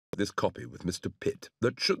deposit this copy with Mr. Pitt,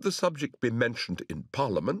 that should the subject be mentioned in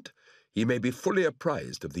Parliament, he may be fully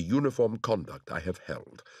apprised of the uniform conduct I have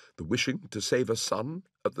held, the wishing to save a son,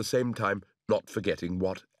 at the same time not forgetting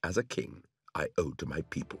what, as a king, I owe to my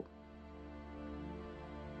people.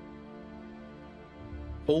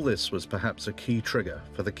 All this was perhaps a key trigger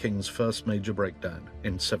for the king's first major breakdown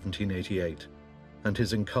in 1788, and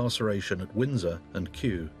his incarceration at Windsor and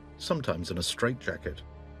Kew, sometimes in a straitjacket.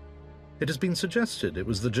 It has been suggested it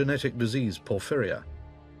was the genetic disease porphyria,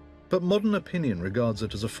 but modern opinion regards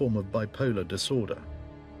it as a form of bipolar disorder.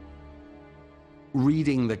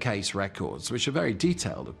 Reading the case records, which are very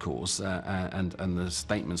detailed, of course, and the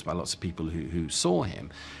statements by lots of people who saw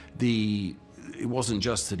him, it wasn't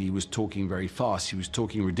just that he was talking very fast, he was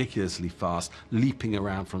talking ridiculously fast, leaping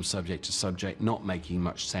around from subject to subject, not making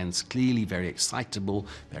much sense, clearly very excitable,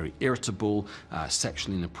 very irritable,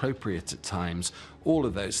 sexually inappropriate at times. All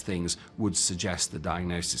of those things would suggest the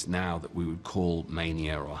diagnosis now that we would call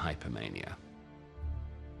mania or hypomania.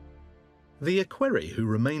 The equerry who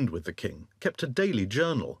remained with the king kept a daily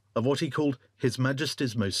journal of what he called His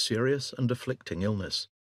Majesty's most serious and afflicting illness,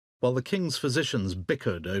 while the king's physicians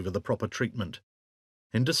bickered over the proper treatment.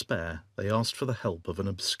 In despair, they asked for the help of an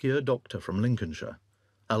obscure doctor from Lincolnshire,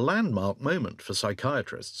 a landmark moment for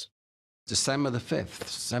psychiatrists. December the 5th,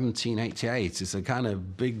 1788 is a kind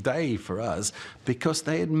of big day for us because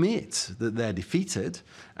they admit that they're defeated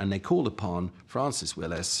and they call upon Francis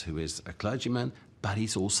Willis, who is a clergyman, but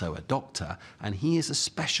he's also a doctor, and he is a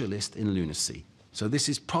specialist in lunacy. So this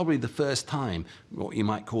is probably the first time what you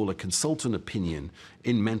might call a consultant opinion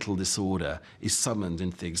in mental disorder is summoned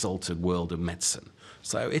into the exalted world of medicine.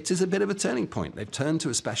 So it is a bit of a turning point. They've turned to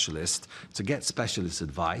a specialist to get specialist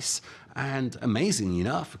advice, and amazingly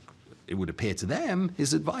enough, it would appear to them,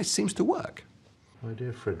 his advice seems to work. My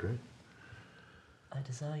dear Frederick,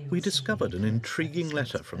 we discovered an intriguing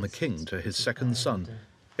letter from the king to his second son,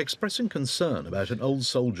 expressing concern about an old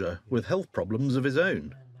soldier with health problems of his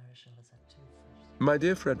own. My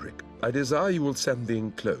dear Frederick, I desire you will send the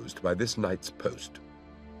enclosed by this night's post.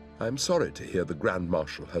 I am sorry to hear the Grand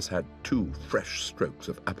Marshal has had 2 fresh strokes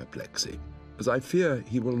of apoplexy, as I fear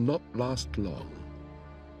he will not last long.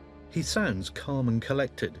 He sounds calm and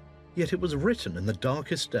collected, yet it was written in the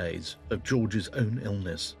darkest days of George's own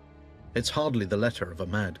illness. It's hardly the letter of a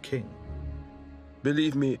mad king.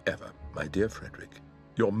 Believe me ever, my dear Frederick,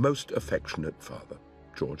 your most affectionate father,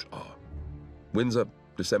 George R. Windsor,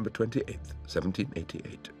 December 28th,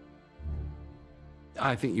 1788.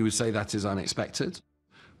 I think you would say that is unexpected.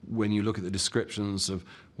 When you look at the descriptions of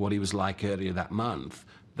what he was like earlier that month,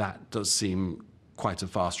 that does seem quite a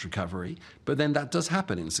fast recovery. But then that does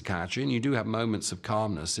happen in psychiatry, and you do have moments of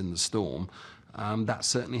calmness in the storm. That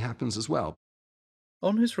certainly happens as well.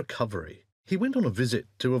 On his recovery, he went on a visit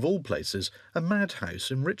to, of all places, a madhouse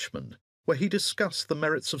in Richmond, where he discussed the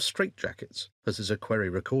merits of straitjackets, as his equerry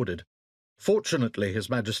recorded. Fortunately, His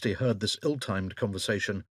Majesty heard this ill-timed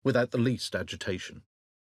conversation without the least agitation.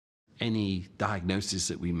 Any diagnosis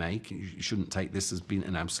that we make, you shouldn't take this as being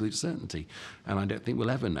an absolute certainty. And I don't think we'll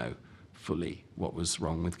ever know fully what was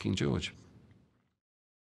wrong with King George.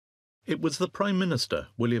 It was the Prime Minister,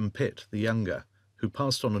 William Pitt the Younger, who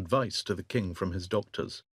passed on advice to the King from his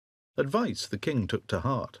doctors. Advice the King took to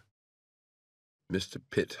heart. Mr.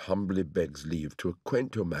 Pitt humbly begs leave to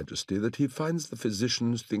acquaint your Majesty that he finds the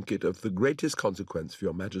physicians think it of the greatest consequence for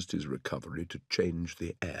your Majesty's recovery to change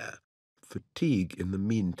the air. Fatigue in the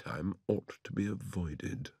meantime ought to be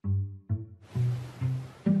avoided.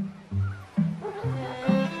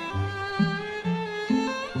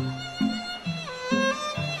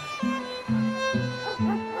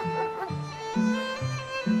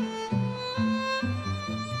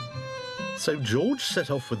 So George set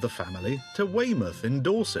off with the family to Weymouth in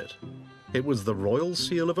Dorset. It was the royal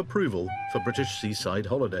seal of approval for British seaside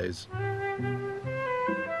holidays.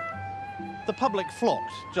 The public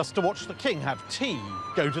flocked just to watch the King have tea,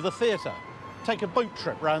 go to the theatre, take a boat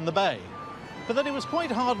trip round the bay. But then it was quite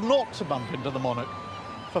hard not to bump into the monarch.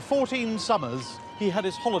 For 14 summers, he had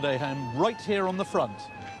his holiday home right here on the front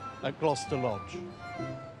at Gloucester Lodge.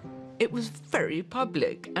 It was very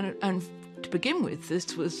public, and to begin with,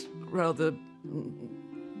 this was rather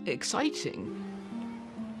exciting.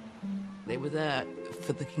 They were there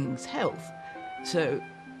for the King's health, so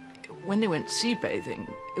when they went sea bathing,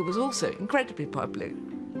 it was also incredibly public.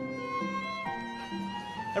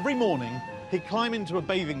 Every morning, he'd climb into a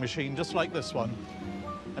bathing machine just like this one,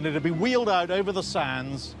 and it'd be wheeled out over the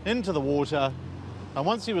sands, into the water, and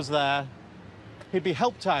once he was there, he'd be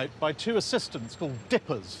helped out by 2 assistants called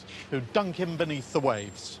dippers, who'd dunk him beneath the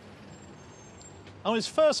waves. On his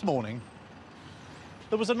first morning,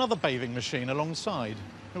 there was another bathing machine alongside.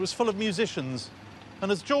 It was full of musicians,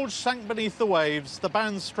 and as George sank beneath the waves, the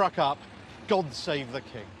band struck up, God Save the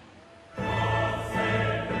King.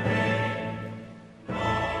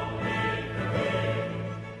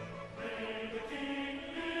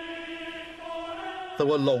 There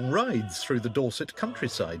were long rides through the Dorset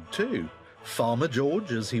countryside too. Farmer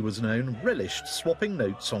George, as he was known, relished swapping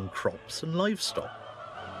notes on crops and livestock.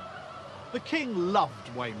 The King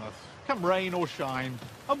loved Weymouth, come rain or shine,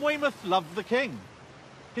 and Weymouth loved the King.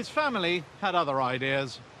 His family had other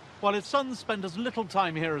ideas. While his sons spent as little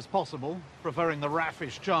time here as possible, preferring the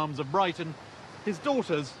raffish charms of Brighton, his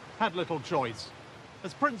daughters had little choice.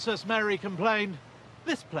 As Princess Mary complained,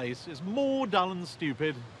 "This place is more dull and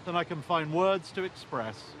stupid than I can find words to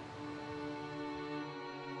express."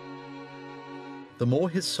 The more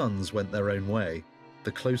his sons went their own way,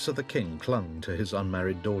 the closer the King clung to his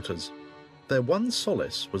unmarried daughters. Their one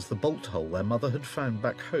solace was the bolt hole their mother had found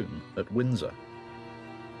back home at Windsor.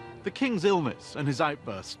 The King's illness and his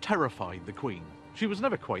outbursts terrified the Queen. She was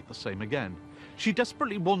never quite the same again. She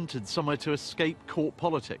desperately wanted somewhere to escape court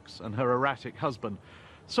politics and her erratic husband,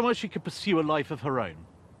 somewhere she could pursue a life of her own.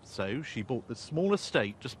 So she bought this small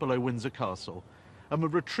estate just below Windsor Castle and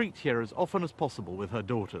would retreat here as often as possible with her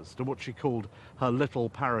daughters to what she called her little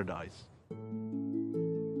paradise.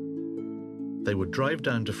 They would drive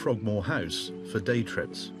down to Frogmore House for day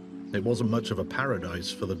trips. It wasn't much of a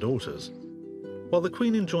paradise for the daughters. While the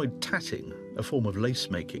Queen enjoyed tatting, a form of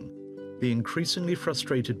lace-making, the increasingly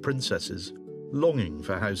frustrated princesses, longing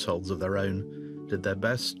for households of their own, did their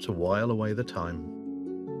best to while away the time.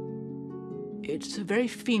 It's a very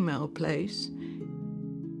female place.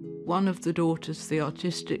 One of the daughters, the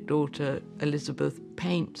artistic daughter, Elizabeth,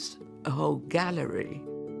 paints a whole gallery.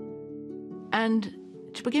 And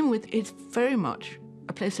to begin with, it's very much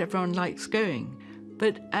a place everyone likes going.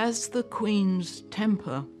 But as the Queen's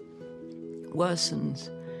temper worsens,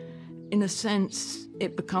 in a sense,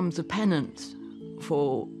 it becomes a penance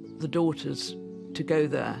for the daughters to go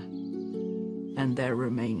there, and they're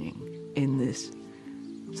remaining in this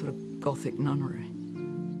sort of Gothic nunnery.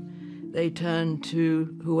 They turn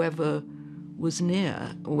to whoever was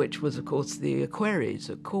near, which was, of course, the equerries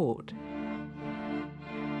at court.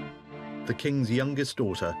 The King's youngest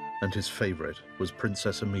daughter and his favourite was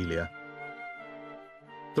Princess Amelia.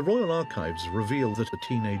 The Royal Archives reveal that a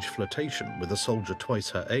teenage flirtation with a soldier twice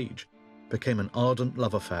her age became an ardent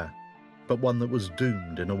love affair, but one that was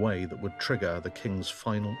doomed in a way that would trigger the King's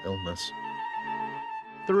final illness.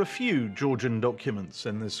 There are few Georgian documents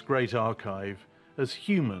in this great archive as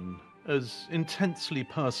human, as intensely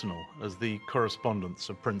personal as the correspondence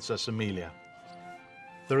of Princess Amelia.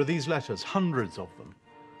 There are these letters, hundreds of them,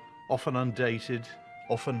 often undated,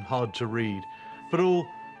 often hard to read, but all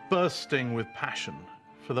bursting with passion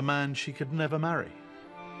for the man she could never marry.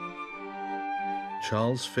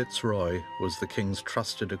 Charles Fitzroy was the king's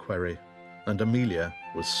trusted equerry, and Amelia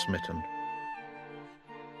was smitten.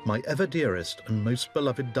 "My ever dearest and most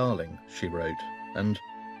beloved darling," she wrote, and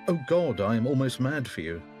 "Oh God, I am almost mad for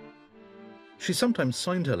you." She sometimes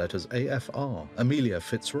signed her letters AFR, Amelia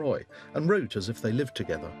Fitzroy, and wrote as if they lived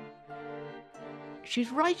together. She's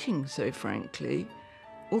writing so frankly,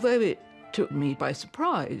 although it took me by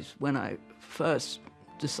surprise when I first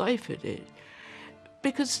deciphered it,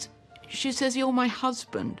 because she says, "You're my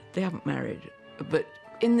husband." They haven't married, but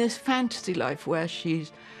in this fantasy life where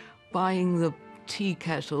she's buying the tea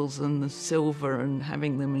kettles and the silver and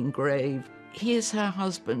having them engraved, he is her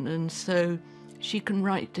husband, and so she can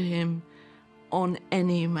write to him on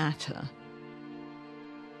any matter.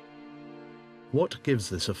 What gives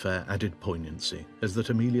this affair added poignancy is that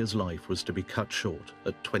Amelia's life was to be cut short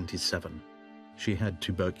at 27. She had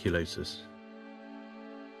tuberculosis.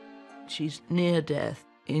 She's near death,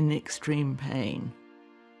 in extreme pain.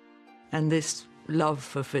 And this love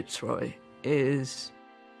for Fitzroy is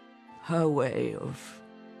her way of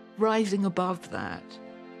rising above that.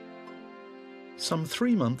 Some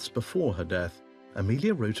 3 months before her death,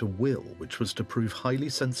 Amelia wrote a will which was to prove highly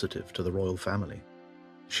sensitive to the royal family.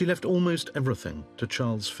 She left almost everything to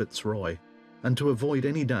Charles Fitzroy, and to avoid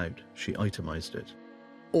any doubt, she itemized it.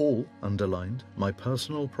 All underlined, my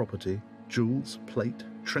personal property, jewels, plate,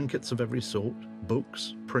 trinkets of every sort,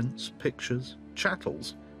 books, prints, pictures,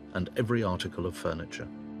 chattels, and every article of furniture.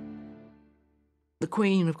 The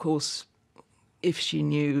Queen, of course, if she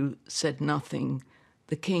knew, said nothing.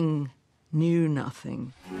 The King knew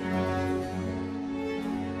nothing.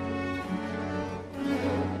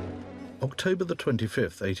 October the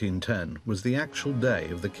 25th, 1810, was the actual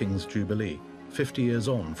day of the King's Jubilee, 50 years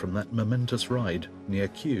on from that momentous ride near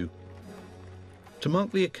Kew. To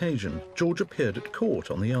mark the occasion, George appeared at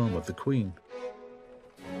court on the arm of the Queen.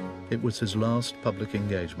 It was his last public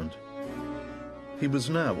engagement. He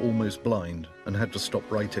was now almost blind and had to stop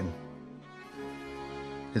writing.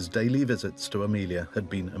 His daily visits to Amelia had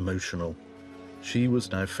been emotional. She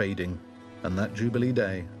was now fading, and that Jubilee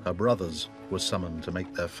day, her brothers were summoned to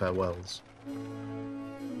make their farewells.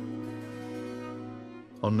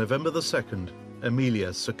 On November the 2nd,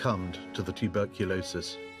 Amelia succumbed to the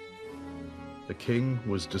tuberculosis. The King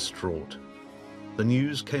was distraught. The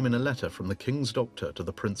news came in a letter from the King's doctor to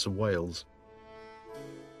the Prince of Wales.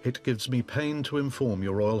 "It gives me pain to inform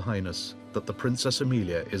your Royal Highness that the Princess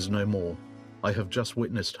Amelia is no more. I have just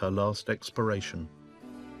witnessed her last expiration."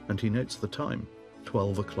 And he notes the time,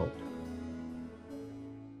 12 o'clock.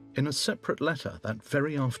 In a separate letter that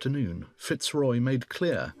very afternoon, Fitzroy made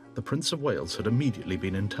clear the Prince of Wales had immediately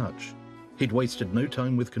been in touch. He'd wasted no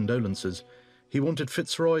time with condolences. He wanted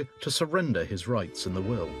Fitzroy to surrender his rights in the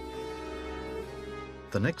will.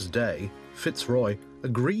 The next day, Fitzroy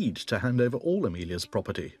agreed to hand over all Amelia's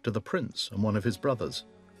property to the Prince and one of his brothers.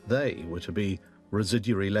 They were to be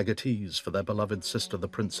residuary legatees for their beloved sister, the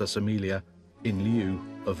Princess Amelia, in lieu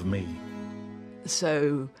of me.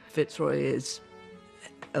 So Fitzroy is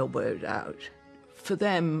elbowed out. For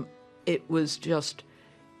them, it was just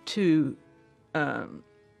too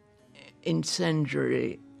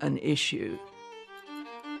incendiary an issue.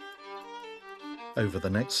 Over the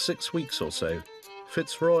next 6 weeks or so,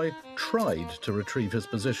 Fitzroy tried to retrieve his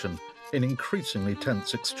position in increasingly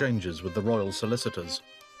tense exchanges with the royal solicitors.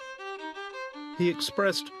 He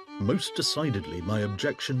expressed most decidedly my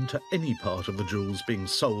objection to any part of the jewels being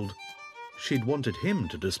sold. She'd wanted him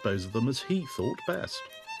to dispose of them as he thought best.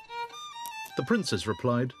 The princes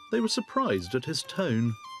replied they were surprised at his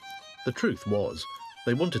tone. The truth was,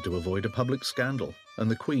 they wanted to avoid a public scandal, and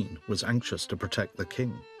the Queen was anxious to protect the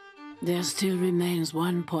King. There still remains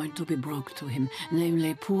one point to be brought to him,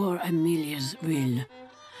 namely poor Amelia's will,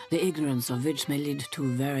 the ignorance of which may lead to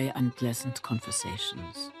very unpleasant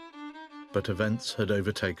conversations. But events had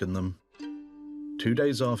overtaken them. 2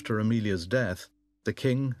 days after Amelia's death, the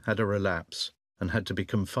King had a relapse and had to be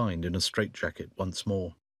confined in a straitjacket once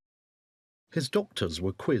more. His doctors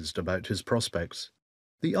were quizzed about his prospects.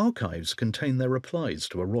 The archives contain their replies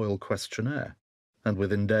to a royal questionnaire, and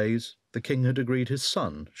within days the King had agreed his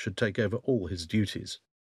son should take over all his duties,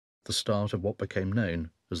 the start of what became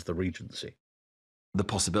known as the Regency. The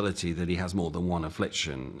possibility that he has more than one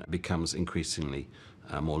affliction becomes increasingly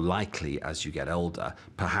more likely as you get older.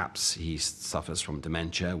 Perhaps he suffers from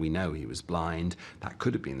dementia. We know he was blind. That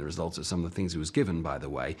could have been the result of some of the things he was given, by the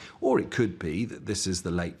way. Or it could be that this is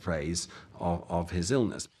the late phase of his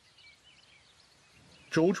illness.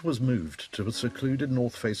 George was moved to a secluded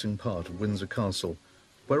north-facing part of Windsor Castle,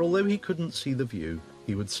 where although he couldn't see the view,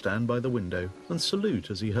 he would stand by the window and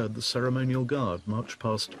salute as he heard the ceremonial guard march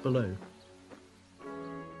past below.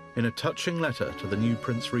 In a touching letter to the new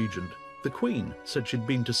Prince Regent, the Queen said she'd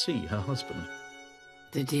been to see her husband.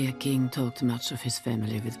 The dear king talked much of his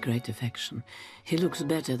family with great affection. He looks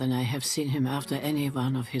better than I have seen him after any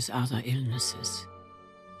one of his other illnesses.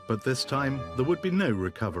 But this time, there would be no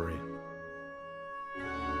recovery.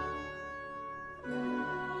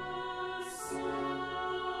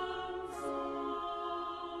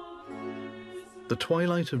 The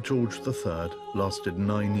twilight of George III lasted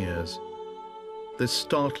 9 years. This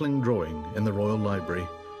startling drawing in the Royal Library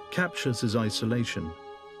captures his isolation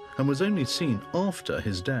and was only seen after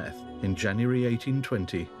his death in January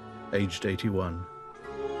 1820, aged 81.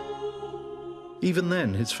 Even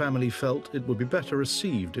then, his family felt it would be better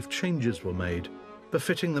received if changes were made,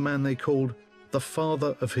 befitting the man they called the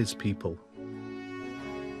father of his people.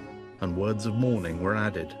 And words of mourning were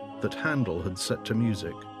added that Handel had set to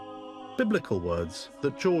music, biblical words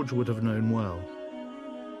that George would have known well.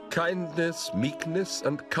 Kindness, meekness,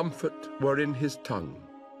 and comfort were in his tongue.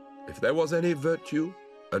 If there was any virtue,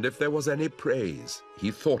 and if there was any praise,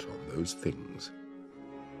 he thought on those things.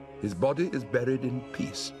 His body is buried in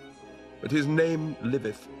peace, but his name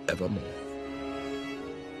liveth evermore.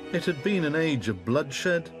 It had been an age of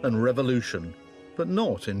bloodshed and revolution, but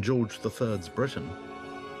not in George III's Britain.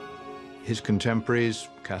 His contemporaries,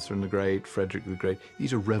 Catherine the Great, Frederick the Great,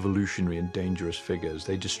 these are revolutionary and dangerous figures.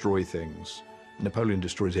 They destroy things. Napoleon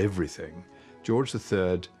destroys everything. George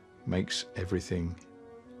III makes everything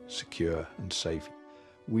secure and safe.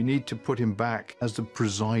 We need to put him back as the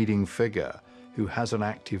presiding figure who has an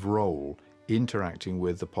active role interacting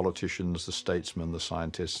with the politicians, the statesmen, the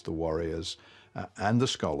scientists, the warriors, and the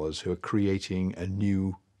scholars who are creating a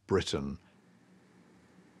new Britain.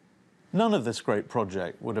 None of this great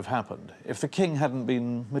project would have happened if the king hadn't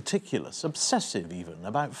been meticulous, obsessive even,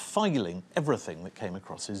 about filing everything that came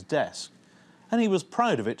across his desk. And he was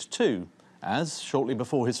proud of it too, as, shortly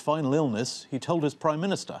before his final illness, he told his Prime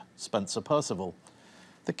Minister, Spencer Perceval.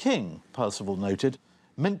 The king, Perceval noted,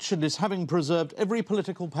 mentioned his having preserved every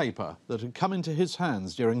political paper that had come into his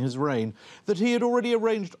hands during his reign, that he had already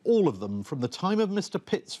arranged all of them from the time of Mr.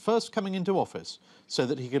 Pitt's first coming into office, so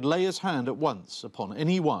that he could lay his hand at once upon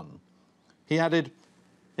any one. He added,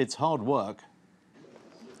 "It's hard work."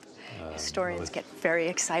 Historians get very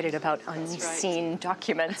excited about unseen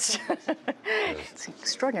documents. It's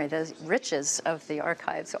extraordinary, the riches of the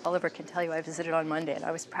archives. Oliver can tell you I visited on Monday and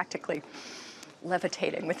I was practically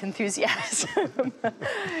levitating with enthusiasm.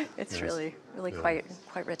 It's really quite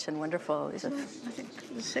rich and wonderful. I think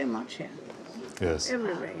there's so much here. Yes.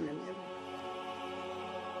 Every reign and every...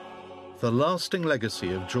 The lasting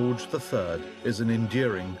legacy of George III is an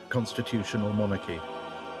enduring constitutional monarchy.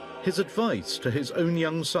 His advice to his own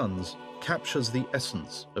young sons captures the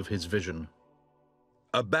essence of his vision.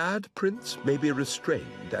 A bad prince may be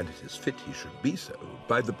restrained, and it is fit he should be so,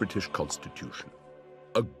 by the British Constitution.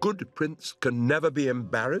 A good prince can never be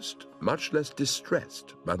embarrassed, much less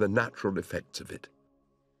distressed, by the natural effects of it.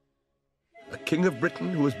 A king of Britain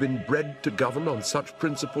who has been bred to govern on such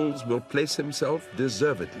principles will place himself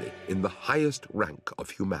deservedly in the highest rank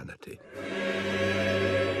of humanity.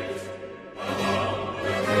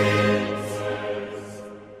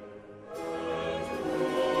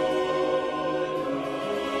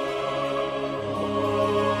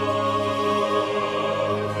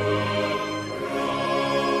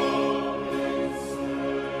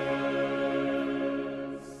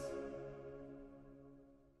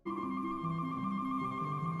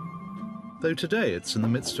 Though today it's in the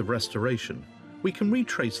midst of restoration, we can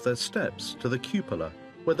retrace their steps to the cupola,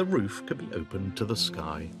 where the roof could be opened to the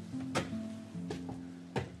sky.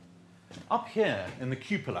 Up here in the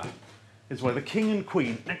cupola is where the King and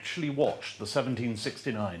Queen actually watched the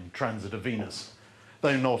 1769 transit of Venus,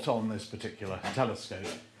 though not on this particular telescope.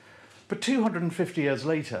 But 250 years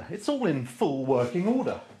later, it's all in full working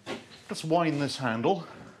order. Just wind this handle,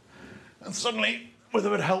 and suddenly, with a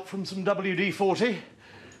bit of help from some WD-40,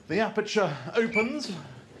 the aperture opens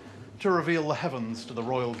to reveal the heavens to the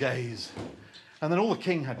royal gaze. And then all the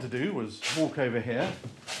king had to do was walk over here,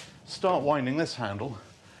 start winding this handle,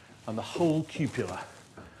 and the whole cupola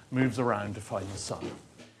moves around to find the sun.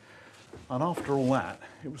 And after all that,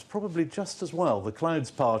 it was probably just as well the clouds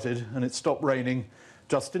parted and it stopped raining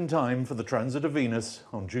just in time for the transit of Venus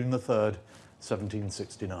on June the 3rd,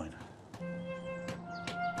 1769.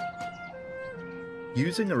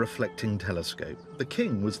 Using a reflecting telescope, the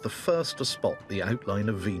king was the first to spot the outline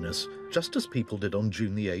of Venus, just as people did on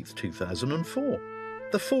June the 8th, 2004.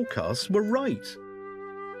 The forecasts were right.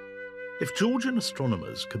 If Georgian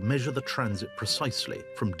astronomers could measure the transit precisely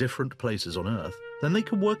from different places on Earth, then they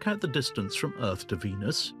could work out the distance from Earth to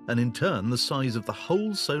Venus, and in turn the size of the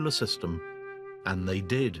whole solar system. And they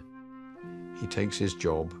did. He takes his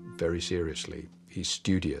job very seriously. He's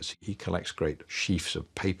studious. He collects great sheafs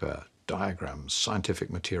of paper, diagrams,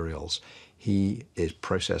 scientific materials. He is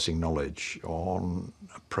processing knowledge on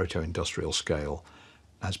a proto-industrial scale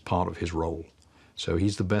as part of his role. So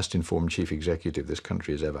he's the best informed chief executive this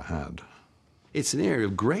country has ever had. It's an area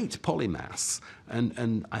of great polymaths,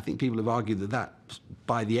 and I think people have argued that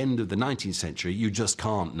by the end of the 19th century, you just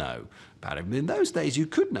can't know about it. In those days, you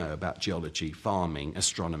could know about geology, farming,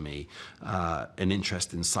 astronomy, an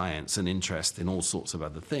interest in science, an interest in all sorts of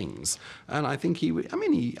other things. And I think he would, I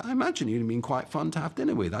imagine he'd have been quite fun to have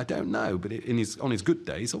dinner with. I don't know, but on his good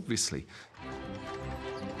days, obviously.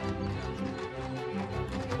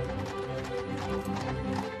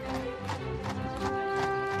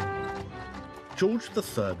 George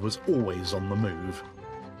III was always on the move.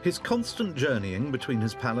 His constant journeying between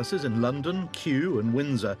his palaces in London, Kew and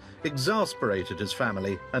Windsor exasperated his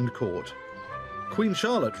family and court. Queen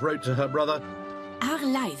Charlotte wrote to her brother, "Our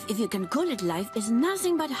life, if you can call it life, is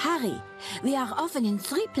nothing but hurry. We are often in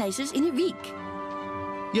 3 places in a week."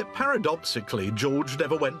 Yet paradoxically, George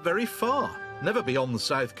never went very far, never beyond the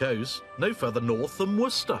south coast, no further north than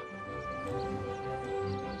Worcester.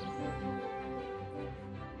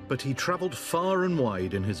 But he travelled far and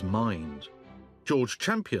wide in his mind. George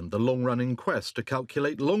championed the long-running quest to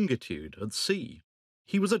calculate longitude at sea.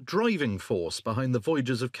 He was a driving force behind the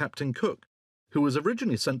voyages of Captain Cook, who was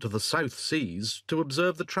originally sent to the South Seas to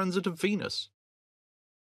observe the transit of Venus.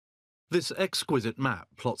 This exquisite map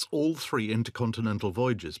plots all 3 intercontinental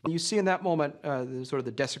voyages. You see in that moment sort of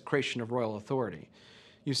the desecration of royal authority.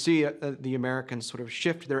 You see the Americans sort of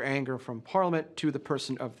shift their anger from Parliament to the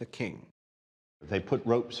person of the king. They put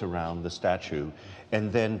ropes around the statue,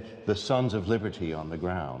 and then the Sons of Liberty on the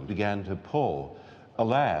ground began to pull.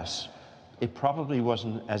 Alas, it probably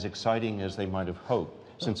wasn't as exciting as they might have hoped.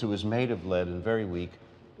 Since it was made of lead and very weak,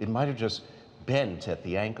 it might have just bent at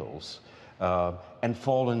the ankles and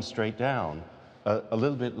fallen straight down, a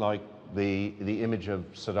little bit like the image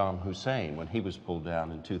of Saddam Hussein when he was pulled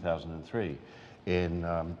down in 2003 in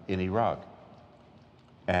Iraq.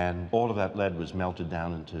 And all of that lead was melted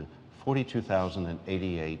down into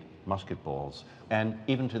 42,088 musket balls. And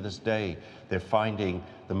even to this day, they're finding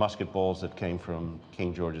the musket balls that came from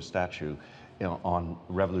King George's statue on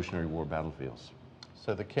Revolutionary War battlefields.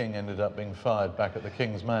 So the king ended up being fired back at the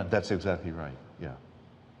King's Men. That's exactly right, yeah.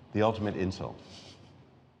 The ultimate insult.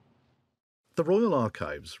 The Royal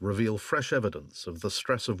Archives reveal fresh evidence of the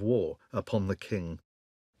stress of war upon the king.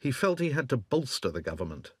 He felt he had to bolster the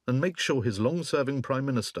government and make sure his long-serving Prime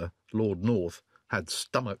Minister, Lord North, had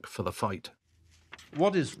stomach for the fight.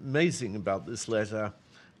 What is amazing about this letter,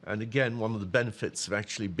 and again one of the benefits of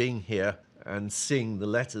actually being here and seeing the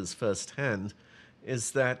letters firsthand,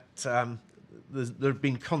 is that there have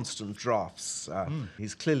been constant drafts.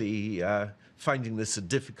 He's clearly finding this a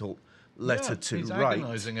difficult letter to he's write. He's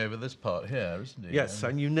agonising over this part here, isn't he? Yes,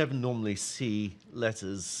 and you never normally see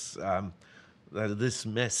letters that are this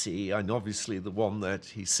messy, and obviously the one that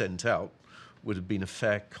he sent out would have been a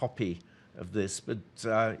fair copy of this, but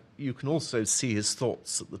you can also see his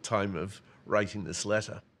thoughts at the time of writing this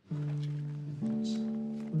letter.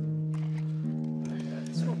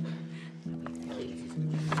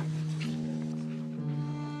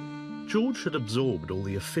 George had absorbed all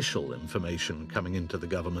the official information coming into the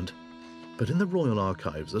government, but in the Royal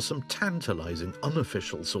Archives are some tantalising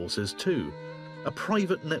unofficial sources too. A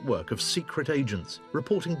private network of secret agents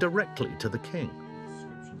reporting directly to the king.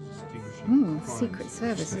 Secret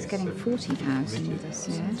Service is getting 40,000 this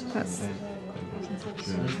year. That's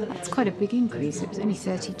quite a big increase. It was only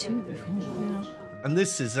 32 before. And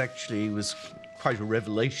this is actually was quite a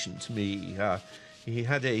revelation to me. He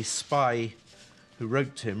had a spy who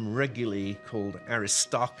wrote to him regularly called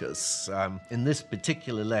Aristarchus. In this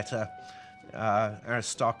particular letter,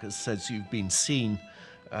 Aristarchus says you've been seen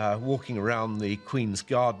walking around the Queen's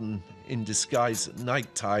garden in disguise at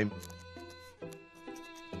night time,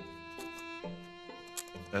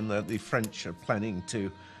 and that the French are planning to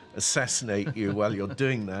assassinate you while you're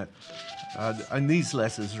doing that. And these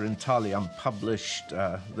letters are entirely unpublished.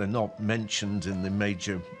 They're not mentioned in the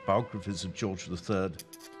major biographies of George III.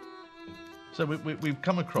 So we've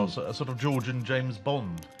come across a sort of George and James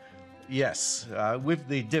Bond. Yes, with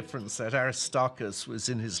the difference that Aristarchus was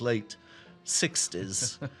in his late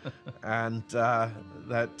 60s, and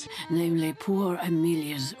that... Namely, poor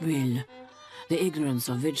Amelia's will, the ignorance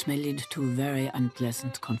of which may lead to very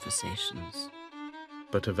unpleasant conversations.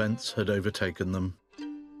 But events had overtaken them.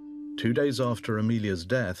 2 days after Amelia's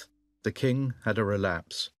death, the king had a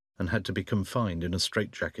relapse and had to be confined in a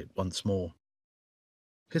straitjacket once more.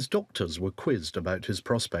 His doctors were quizzed about his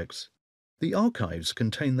prospects. The archives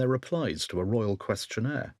contain their replies to a royal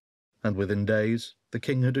questionnaire, and within days the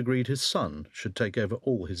king had agreed his son should take over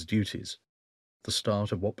all his duties, the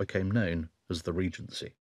start of what became known as the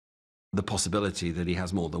Regency. The possibility that he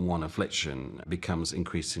has more than one affliction becomes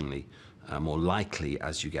increasingly more likely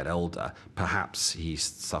as you get older. Perhaps he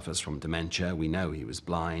suffers from dementia. We know he was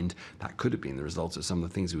blind. That could have been the result of some of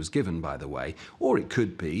the things he was given, by the way. Or it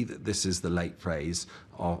could be that this is the late phase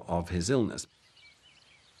of his illness.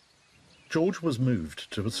 George was moved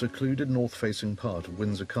to a secluded north-facing part of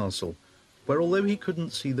Windsor Castle, where although he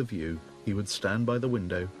couldn't see the view, he would stand by the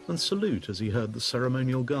window and salute as he heard the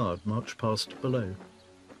ceremonial guard march past below.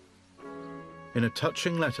 In a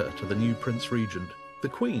touching letter to the new Prince Regent, the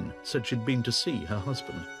Queen said she'd been to see her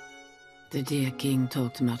husband. The dear king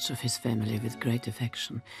talked much of his family with great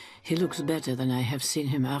affection. He looks better than I have seen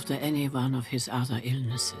him after any one of his other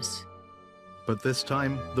illnesses. But this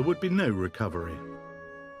time, there would be no recovery.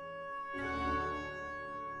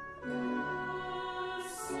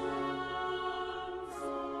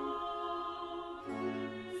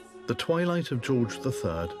 The twilight of George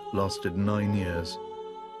III lasted 9 years.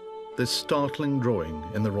 This startling drawing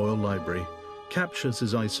in the Royal Library captures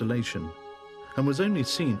his isolation and was only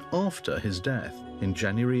seen after his death in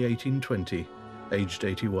January 1820, aged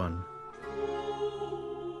 81.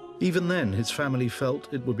 Even then, his family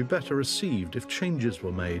felt it would be better received if changes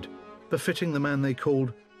were made, befitting the man they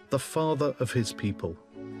called the father of his people.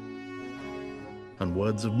 And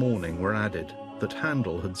words of mourning were added that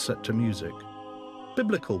Handel had set to music,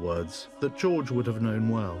 biblical words that George would have known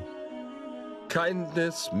well.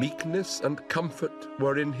 Kindness, meekness, and comfort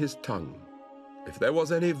were in his tongue. If there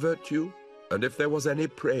was any virtue, and if there was any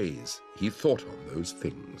praise, he thought on those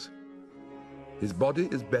things. His body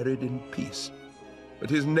is buried in peace, but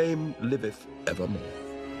his name liveth evermore.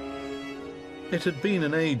 It had been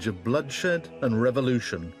an age of bloodshed and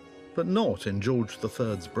revolution, but not in George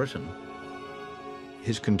III's Britain.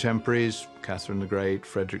 His contemporaries, Catherine the Great,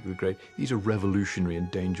 Frederick the Great, these are revolutionary and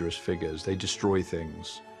dangerous figures. They destroy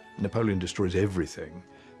things. Napoleon destroys everything.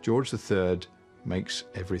 George III makes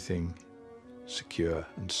everything secure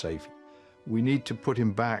and safe. We need to put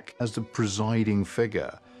him back as the presiding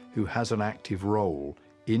figure who has an active role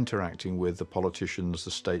interacting with the politicians,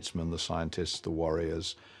 the statesmen, the scientists, the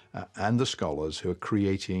warriors, and the scholars who are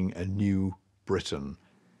creating a new Britain.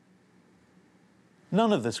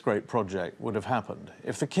 None of this great project would have happened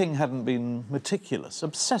if the king hadn't been meticulous,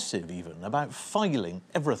 obsessive even, about filing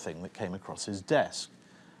everything that came across his desk.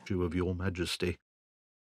 Of Your Majesty.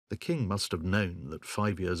 The king must have known that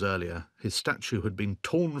 5 years earlier his statue had been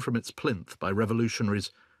torn from its plinth by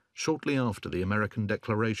revolutionaries shortly after the American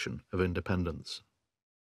Declaration of Independence.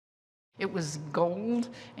 It was gold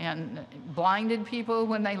and blinded people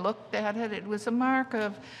when they looked at it. It was a mark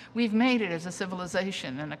of, we've made it as a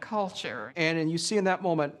civilization and a culture. And you see in that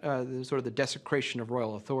moment sort of the desecration of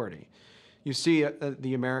royal authority. You see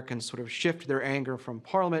the Americans sort of shift their anger from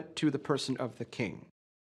Parliament to the person of the king.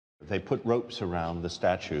 They put ropes around the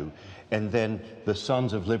statue, and then the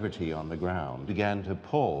Sons of Liberty on the ground began to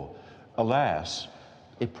pull. Alas,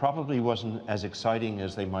 it probably wasn't as exciting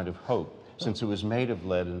as they might have hoped. Since it was made of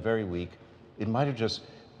lead and very weak, it might have just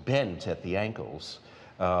bent at the ankles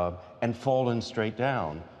and fallen straight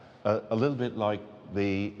down, a little bit like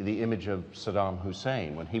the image of Saddam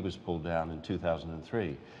Hussein when he was pulled down in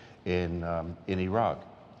 2003 in Iraq.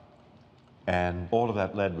 And all of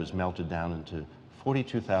that lead was melted down into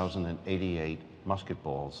 42,088 musket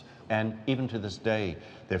balls. And even to this day,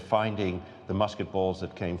 they're finding the musket balls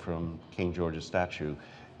that came from King George's statue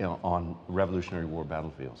on Revolutionary War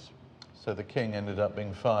battlefields. So the king ended up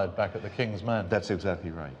being fired back at the King's Men. That's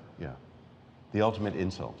exactly right, yeah. The ultimate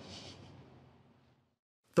insult.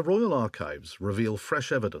 The Royal Archives reveal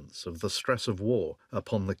fresh evidence of the stress of war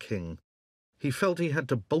upon the king. He felt he had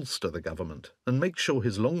to bolster the government and make sure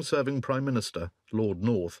his long-serving Prime Minister, Lord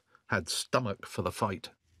North, had stomach for the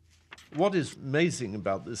fight. What is amazing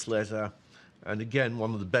about this letter, and again,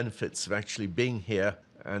 one of the benefits of actually being here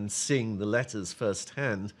and seeing the letters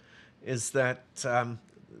firsthand, is that there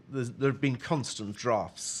have been constant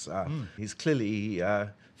drafts. He's clearly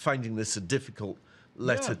finding this a difficult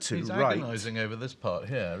letter to he's write. He's agonising over this part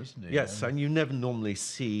here, isn't he? Yes, and you never normally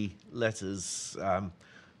see letters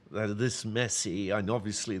that are this messy, and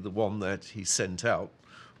obviously the one that he sent out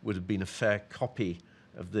would have been a fair copy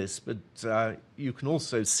of this, but you can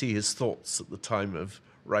also see his thoughts at the time of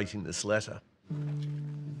writing this letter.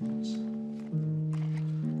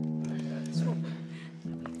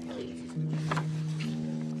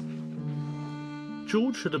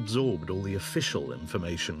 George had absorbed all the official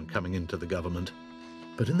information coming into the government,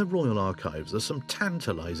 but in the Royal Archives are some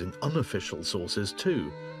tantalising unofficial sources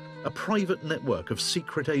too. A private network of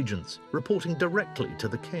secret agents reporting directly to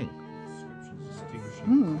the king.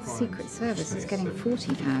 Secret Service is getting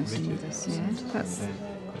 40,000 this year.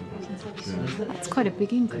 That's quite a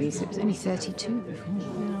big increase. It was only 32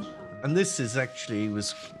 before. And this is actually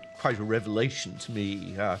was quite a revelation to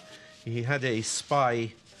me. He had a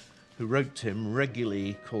spy who wrote to him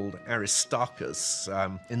regularly called Aristarchus.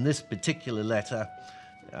 In this particular letter,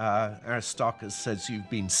 Aristarchus says you've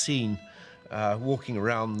been seen walking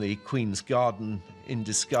around the Queen's garden in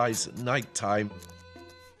disguise at night time,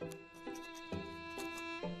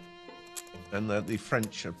 and that the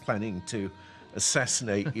French are planning to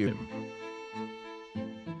assassinate you.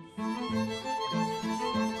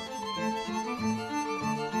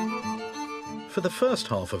 For the first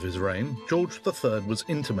half of his reign, George III was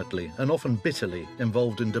intimately and often bitterly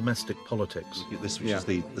involved in domestic politics. This, which is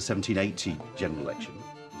the 1780 general election.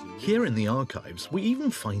 Here in the archives, we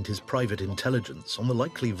even find his private intelligence on the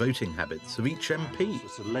likely voting habits of each MP.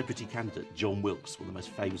 So celebrity candidate John Wilkes, one of the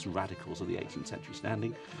most famous radicals of the 18th century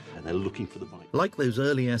standing, and they're looking for the right. Like those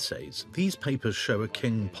early essays, these papers show a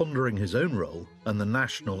king pondering his own role and the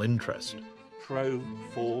national interest. Pro,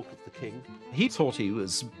 for the king. He thought he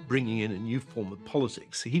was bringing in a new form of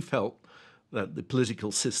politics. He felt that the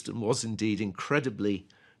political system was indeed incredibly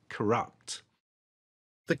corrupt.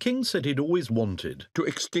 The king said he'd always wanted to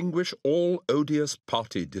extinguish all odious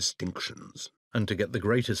party distinctions and to get the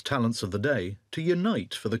greatest talents of the day to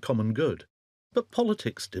unite for the common good. But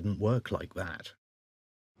politics didn't work like that.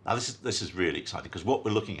 Now this is really exciting, because what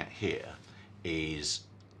we're looking at here is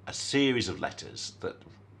a series of letters that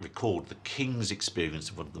record the king's experience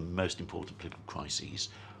of one of the most important political crises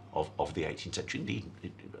of the 18th century, indeed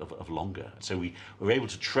of longer. So we were able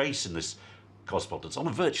to trace in this correspondence on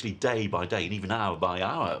a virtually day by day and even hour by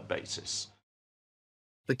hour basis.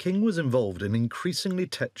 The king was involved in increasingly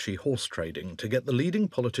tetchy horse trading to get the leading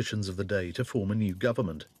politicians of the day to form a new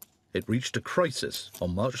government. It reached a crisis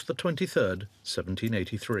on March the 23rd,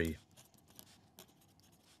 1783.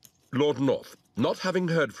 Lord North, not having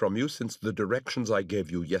heard from you since the directions I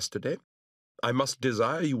gave you yesterday, I must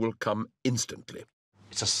desire you will come instantly.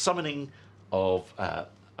 It's a summoning of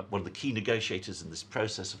one of the key negotiators in this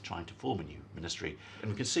process of trying to form a new ministry. And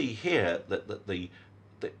we can see here that the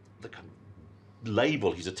kind of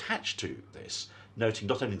label he's attached to this, noting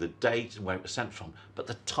not only the date and where it was sent from, but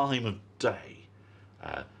the time of day,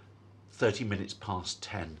 30 minutes past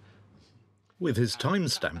 10. With his time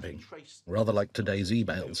stamping, rather like today's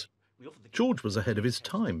emails, George was ahead of his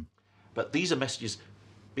time. But these are messages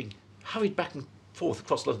being hurried back and forth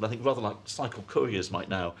across London, I think rather like cycle couriers might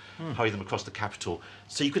now hurry them across the capital.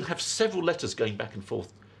 So you can have several letters going back and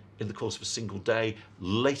forth in the course of a single day,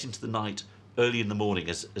 late into the night, early in the morning,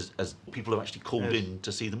 as people have actually called in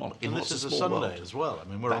to see them on. And this is a Sunday as well. I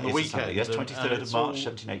mean, we're on the weekend. Yes, 23rd of March,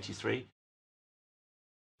 1783.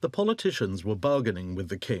 The politicians were bargaining with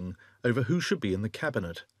the king over who should be in the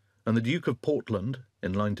cabinet, and the Duke of Portland,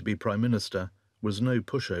 in line to be Prime Minister, was no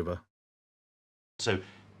pushover. So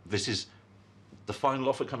this is the final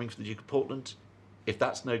offer coming from the Duke of Portland. If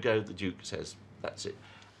that's no go, the Duke says that's it.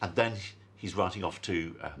 And then he's writing off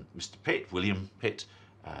to Mr. Pitt, William Pitt,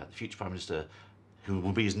 the future Prime Minister, who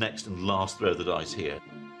will be his next and last throw of the dice here.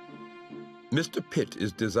 Mr. Pitt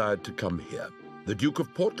is desired to come here. The Duke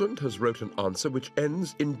of Portland has wrote an answer which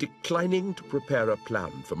ends in declining to prepare a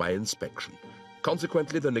plan for my inspection.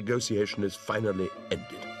 Consequently, the negotiation is finally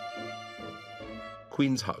ended.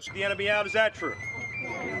 Queen's House. The enemy out, is that true?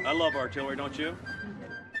 I love artillery, don't you?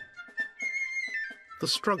 The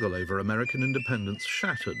struggle over American independence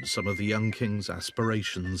shattered some of the young king's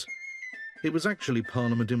aspirations. It was actually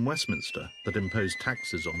Parliament in Westminster that imposed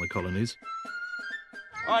taxes on the colonies.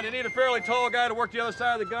 All right, I need a fairly tall guy to work the other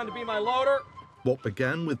side of the gun to be my loader. What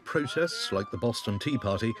began with protests like the Boston Tea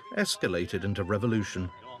Party escalated into revolution.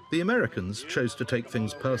 The Americans chose to take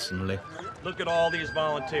things personally. Look at all these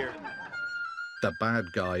volunteers. The bad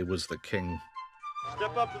guy was the king.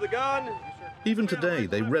 Step up to the gun. Even today,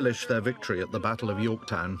 they relish their victory at the Battle of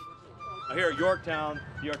Yorktown. Here at Yorktown,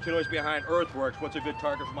 the artillery's behind earthworks. What's a good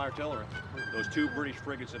target from artillery? Those two British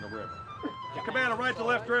frigates in the river. Commander, right to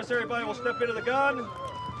left dress, everybody will step into the gun.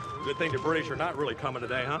 Good thing the British are not really coming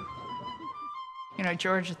today, huh? You know,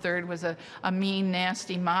 George III was a mean,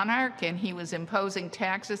 nasty monarch, and he was imposing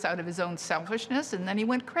taxes out of his own selfishness, and then he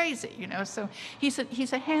went crazy, you know. So he's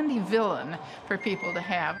a handy villain for people to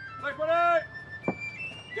have. Liquidate!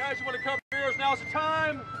 Guys, you want to cover yours? Now's the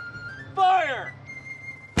time. Fire!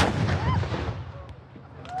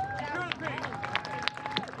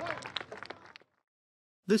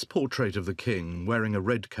 This portrait of the king wearing a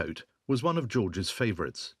red coat was one of George's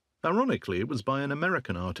favourites. Ironically, it was by an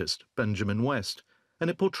American artist, Benjamin West, and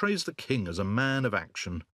it portrays the king as a man of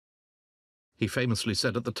action. He famously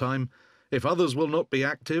said at the time, "If others will not be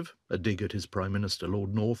active," a dig at his Prime Minister,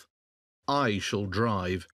 Lord North, "I shall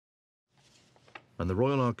drive." And the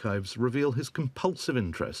Royal Archives reveal his compulsive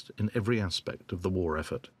interest in every aspect of the war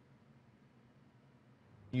effort.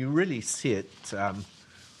 You really see it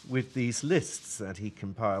with these lists that he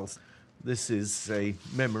compiles. This is a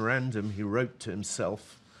memorandum he wrote to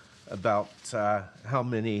himself about how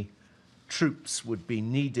many troops would be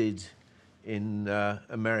needed in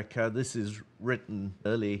America. This is written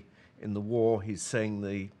early in the war. He's saying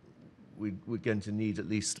we're going to need at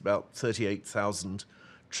least about 38,000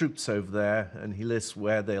 troops over there, and he lists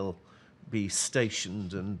where they'll be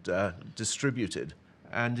stationed and distributed.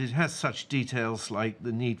 And it has such details like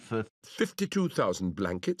the need for 52,000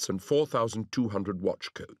 blankets and 4,200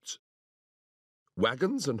 watch coats.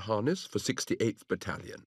 Wagons and harness for 68th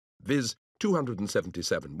Battalion, viz.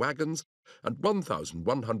 277 wagons and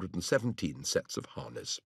 1,117 sets of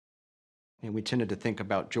harness. And we tended to think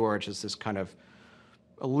about George as this kind of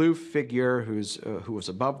aloof figure who was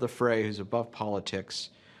above the fray, who's above politics.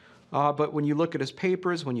 But when you look at his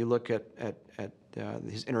papers, when you look at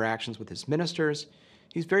his interactions with his ministers,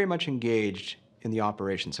 he's very much engaged in the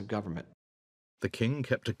operations of government. The king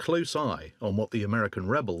kept a close eye on what the American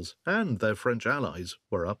rebels and their French allies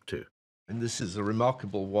were up to. And this is a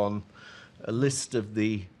remarkable one, a list of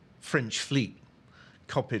the French fleet,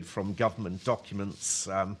 copied from government documents,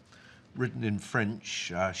 written in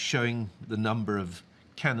French, showing the number of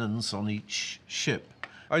cannons on each ship.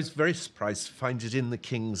 I was very surprised to find it in the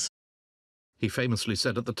king's. He famously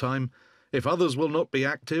said at the time, "If others will not be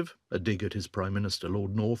active," a dig at his Prime Minister,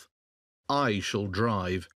 Lord North, "I shall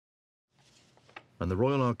drive." And the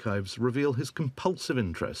Royal Archives reveal his compulsive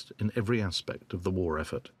interest in every aspect of the war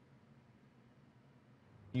effort.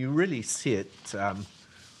 You really see it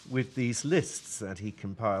with these lists that he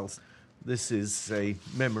compiles. This is a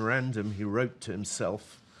memorandum he wrote to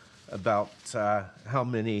himself about how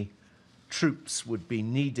many troops would be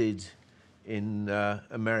needed in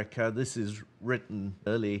America. This is written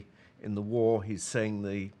early in the war. He's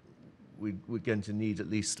saying we're going to need at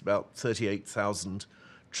least about 38,000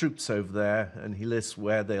 troops over there, and he lists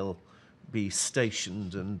where they'll be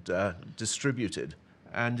stationed and distributed.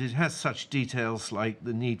 And it has such details like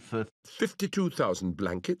the need for 52,000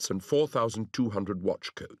 blankets and 4,200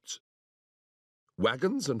 watch coats.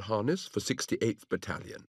 Wagons and harness for 68th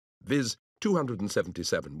Battalion, viz.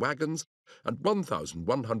 277 wagons and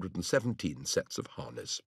 1,117 sets of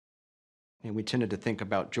harness. And we tended to think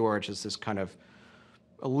about George as this kind of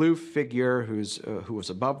aloof figure who was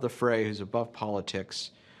above the fray, who's above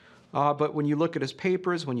politics. But when you look at his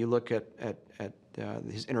papers, when you look at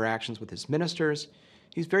his interactions with his ministers,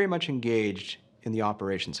 he's very much engaged in the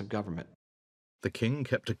operations of government. The king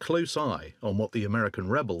kept a close eye on what the American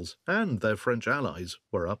rebels and their French allies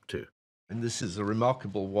were up to. And this is a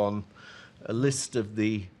remarkable one, a list of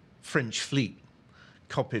the French fleet,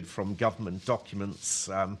 copied from government documents,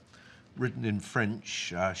 written in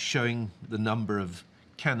French, showing the number of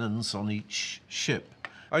cannons on each ship.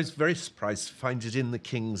 I was very surprised to find it in the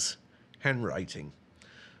king's handwriting.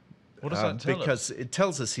 What does that tell us? Because it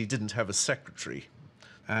tells us he didn't have a secretary.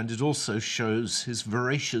 And it also shows his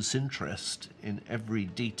voracious interest in every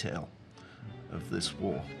detail of this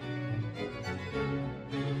war.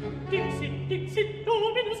 Dixit, Dixit,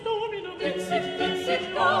 Dominus, Domino, Dixit,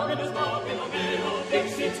 Dixit, Dominus, Domino, meo,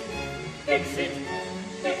 Dixit, Dixit,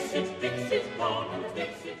 Dixit, Dixit, Dominus,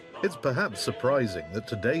 Dixit. It's perhaps surprising that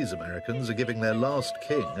today's Americans are giving their last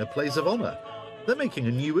king a place of honour. They're making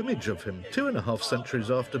a new image of him 2.5 centuries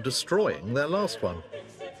after destroying their last one.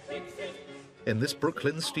 In this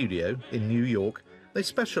Brooklyn studio in New York, they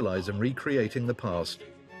specialise in recreating the past.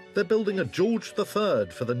 They're building a George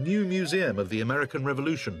III for the new Museum of the American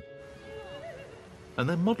Revolution. And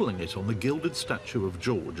they're modelling it on the gilded statue of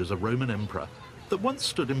George as a Roman emperor that once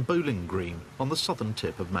stood in Bowling Green on the southern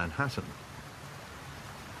tip of Manhattan.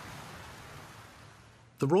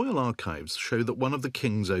 The Royal Archives show that one of the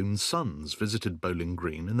King's own sons visited Bowling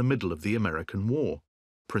Green in the middle of the American War.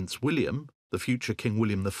 Prince William, the future King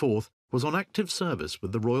William IV, was on active service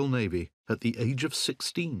with the Royal Navy at the age of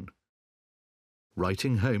 16.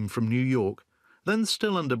 Writing home from New York, then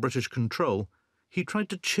still under British control, he tried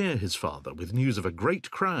to cheer his father with news of a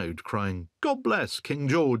great crowd crying, "God bless King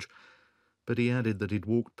George," but he added that he'd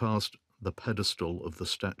walked past the pedestal of the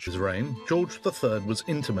statue. In his reign, George III was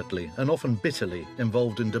intimately and often bitterly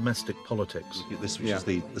involved in domestic politics. This, which is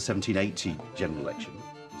the 1780 general election.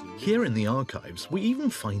 Here in the archives, we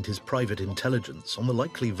even find his private intelligence on the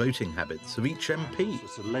likely voting habits of each MP.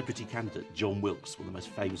 So celebrity candidate John Wilkes, one of the most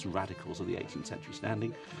famous radicals of the 18th century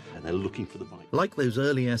standing, and they're looking for the right. Like those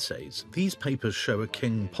early essays, these papers show a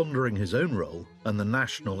king pondering his own role and the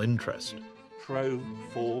national interest. Pro,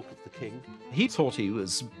 for the king. He thought he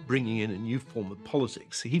was bringing in a new form of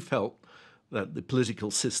politics. He felt that the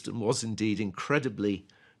political system was indeed incredibly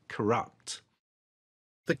corrupt.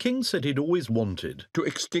 The king said he'd always wanted to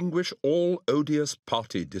extinguish all odious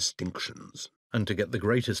party distinctions and to get the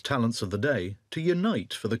greatest talents of the day to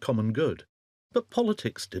unite for the common good. But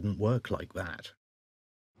politics didn't work like that.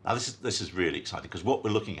 Now this is really exciting, because what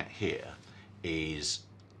we're looking at here is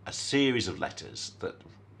a series of letters that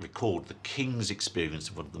record the king's experience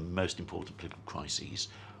of one of the most important political crises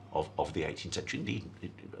of the 18th century, indeed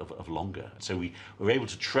of longer. So we were able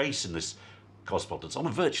to trace in this correspondence on a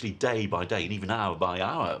virtually day-by-day and even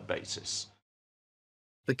hour-by-hour basis.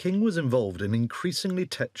 The king was involved in increasingly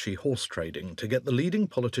tetchy horse trading to get the leading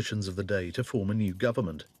politicians of the day to form a new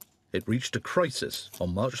government. It reached a crisis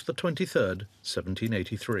on March the 23rd,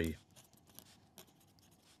 1783.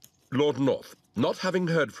 Lord North, not having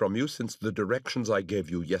heard from you since the directions I gave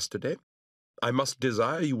you yesterday, I must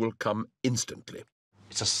desire you will come instantly.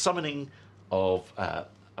 It's a summoning of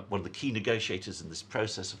one of the key negotiators in this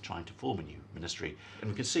process of trying to form a new ministry.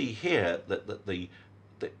 And we can see here that the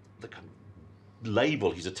kind of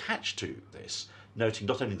label he's attached to this, noting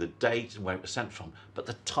not only the date and where it was sent from, but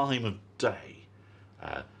the time of day,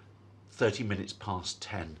 30 minutes past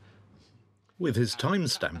 10. With his time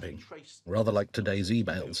stamping, rather like today's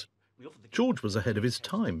emails, George was ahead of his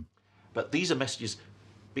time. But these are messages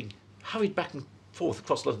being hurried back and forth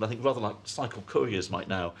across London, I think rather like cycle couriers might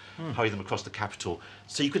now hurry them across the capital.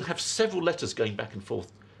 So you can have several letters going back and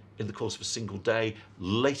forth in the course of a single day,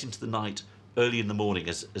 late into the night, early in the morning,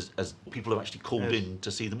 as people have actually called in to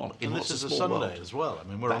see them on. And this is a Sunday as well. I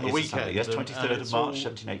mean, we're on the weekend. Yes, 23rd of March,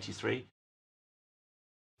 1783.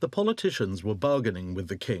 The politicians were bargaining with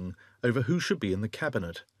the king over who should be in the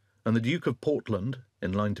cabinet, and the Duke of Portland,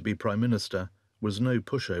 in line to be Prime Minister, was no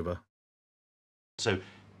pushover. So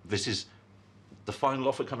this is the final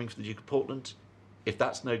offer coming from the Duke of Portland. If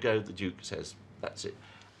that's no go, the Duke says that's it.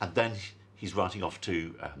 And then he's writing off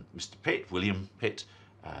to Mr. Pitt, William Pitt,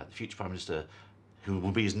 the future Prime Minister, who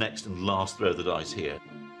will be his next and last throw of the dice here.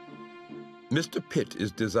 Mr. Pitt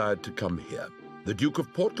is desired to come here. The Duke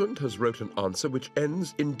of Portland has wrote an answer which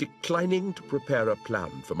ends in declining to prepare a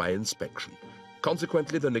plan for my inspection.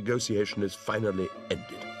 Consequently, the negotiation is finally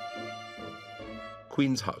ended.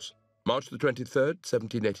 Queen's House, March the 23rd,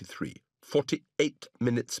 1783. 48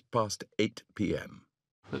 minutes past 8 p.m.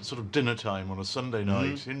 That sort of dinner time on a Sunday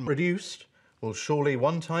night. Reduced will surely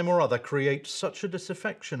one time or other create such a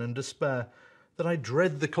disaffection and despair that I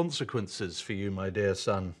dread the consequences for you, my dear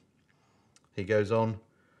son. He goes on,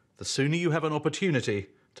 the sooner you have an opportunity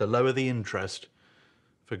to lower the interest,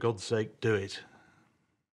 for God's sake, do it.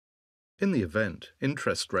 In the event,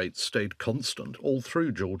 interest rates stayed constant all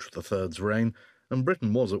through George III's reign, and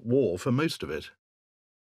Britain was at war for most of it.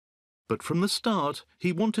 But from the start,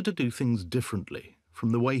 he wanted to do things differently,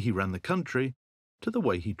 from the way he ran the country to the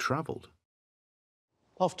way he travelled.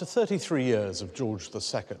 After 33 years of George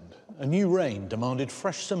II, a new reign demanded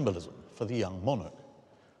fresh symbolism for the young monarch.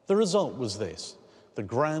 The result was this: the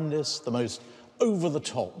grandest, the most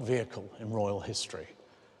over-the-top vehicle in royal history.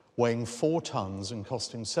 Weighing 4 tons and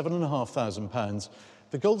costing £7,500,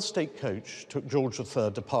 the Gold State coach took George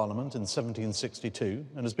III to Parliament in 1762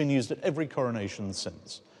 and has been used at every coronation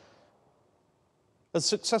since. As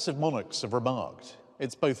successive monarchs have remarked,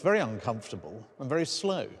 it's both very uncomfortable and very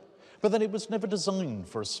slow, but then it was never designed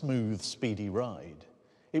for a smooth, speedy ride.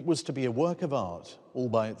 It was to be a work of art all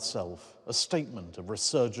by itself, a statement of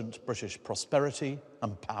resurgent British prosperity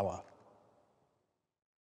and power.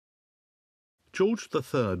 George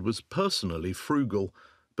III was personally frugal,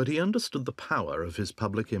 but he understood the power of his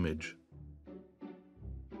public image.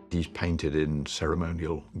 He's painted in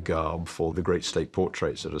ceremonial garb for the great state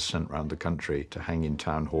portraits that are sent around the country to hang in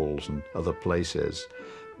town halls and other places.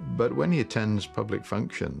 But when he attends public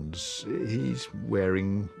functions, he's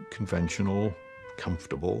wearing conventional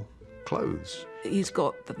comfortable clothes. He's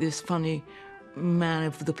got this funny man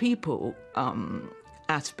of the people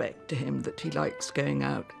aspect to him, that he likes going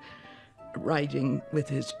out riding with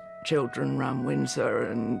his children around Windsor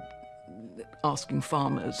and asking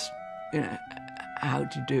farmers, you know, how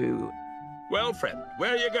to do. Well, friend,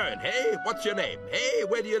 where are you going? Hey, what's your name? Hey,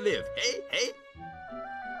 where do you live? Hey.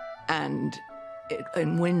 And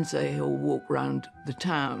in Windsor, he'll walk round the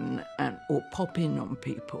town or pop in on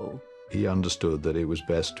people. He understood that it was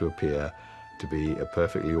best to appear to be a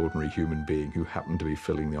perfectly ordinary human being who happened to be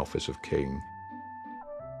filling the office of king.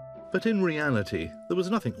 But in reality, there was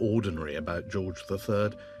nothing ordinary about George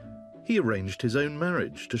III. He arranged his own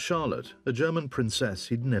marriage to Charlotte, a German princess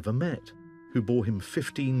he'd never met, who bore him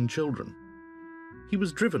 15 children. He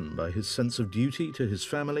was driven by his sense of duty to his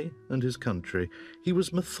family and his country. He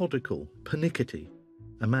was methodical, pernickety,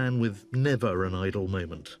 a man with never an idle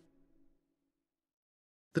moment.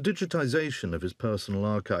 The digitisation of his personal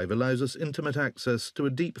archive allows us intimate access to a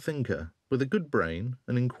deep thinker with a good brain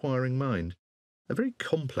and inquiring mind, a very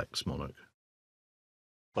complex monarch.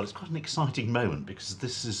 Well, it's quite an exciting moment because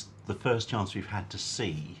this is the first chance we've had to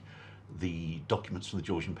see the documents from the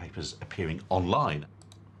Georgian papers appearing online.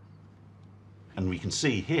 And we can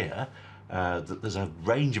see here that there's a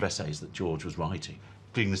range of essays that George was writing,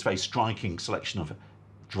 including this very striking selection of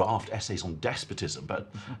draft essays on despotism,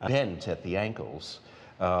 but bent at the ankles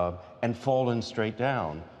and fallen straight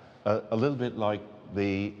down, a little bit like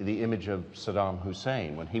the image of Saddam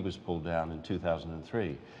Hussein when he was pulled down in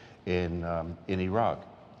 2003 in Iraq.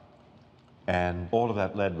 And all of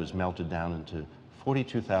that lead was melted down into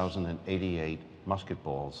 42,088 musket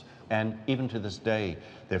balls. And even to this day,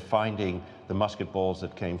 they're finding the musket balls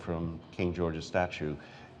that came from King George's statue,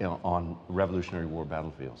 you know, on Revolutionary War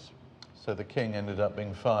battlefields. So the king ended up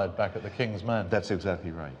being fired back at the King's Man. That's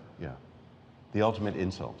exactly right, yeah. The ultimate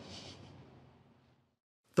insult.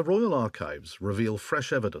 The Royal Archives reveal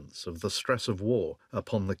fresh evidence of the stress of war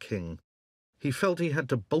upon the king. He felt he had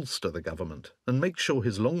to bolster the government and make sure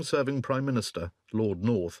his long-serving Prime Minister, Lord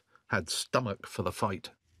North, had stomach for the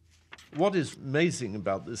fight. What is amazing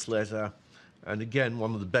about this letter, and again,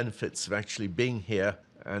 one of the benefits of actually being here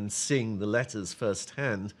and seeing the letters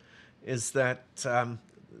firsthand, is that there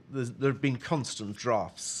have been constant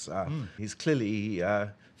drafts. He's clearly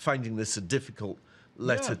finding this a difficult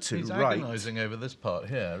letter to he's write. He's agonising over this part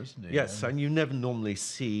here, isn't he? Yes, and you never normally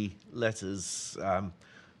see letters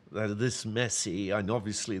that are this messy, and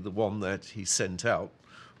obviously the one that he sent out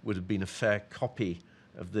would have been a fair copy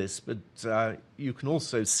of this, but you can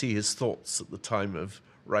also see his thoughts at the time of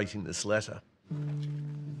writing this letter.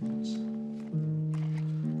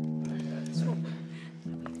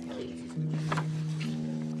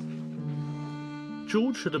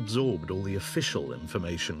 George had absorbed all the official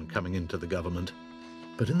information coming into the government,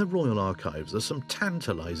 but in the Royal Archives there's some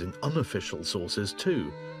tantalising unofficial sources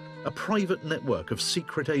too. A private network of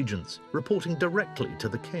secret agents reporting directly to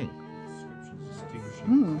the king.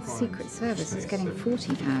 Secret Service is getting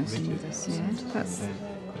 40,000 this year. That's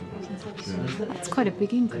quite a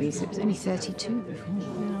big increase. It was only 32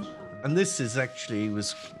 before. And this is actually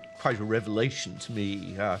was quite a revelation to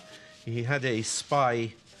me. He had a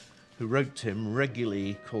spy who wrote to him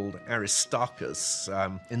regularly called Aristarchus.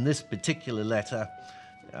 In this particular letter,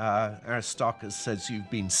 Aristarchus says you've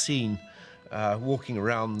been seen walking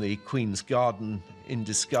around the Queen's garden in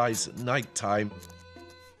disguise at night time,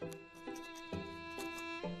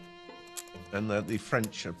 and that the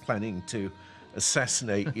French are planning to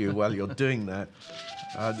assassinate you while you're doing that.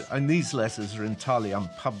 And these letters are entirely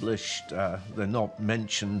unpublished. They're not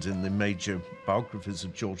mentioned in the major biographies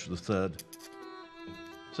of George III.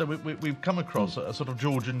 So we've come across a sort of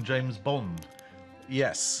George and James Bond.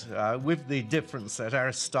 Yes, with the difference that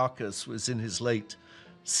Aristarchus was in his late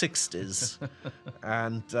 60s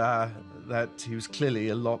and that he was clearly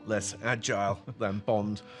a lot less agile than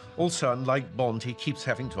Bond. Also, unlike Bond, he keeps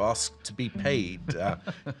having to ask to be paid.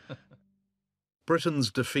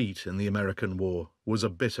 Britain's defeat in the American War was a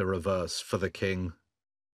bitter reverse for the king.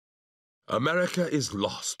 America is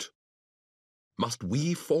lost. Must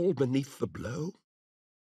we fall beneath the blow?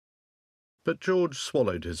 But George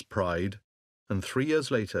swallowed his pride, and 3 years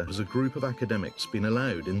later, has a group of academics been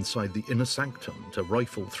allowed inside the inner sanctum to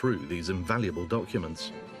rifle through these invaluable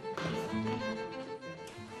documents.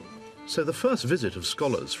 So the first visit of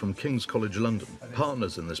scholars from King's College London,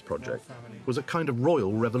 partners in this project, was a kind of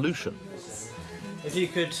royal revolution. If you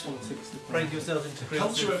could break yourself into groups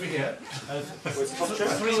Culture over here.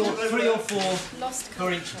 Three or four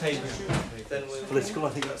for each table. Then we'll Political, I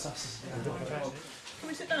think that's us. Can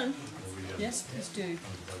we sit down? Yes, please do.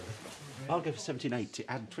 I'll go for 1780,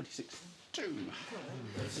 add 26.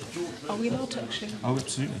 Are we allowed to actually Oh,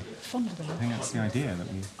 absolutely. fondle them? I think that's the idea, that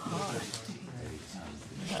we...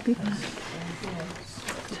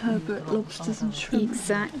 Turbot, lobsters and shrimp.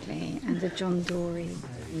 Exactly, and a John Dory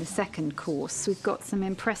in the second course. We've got some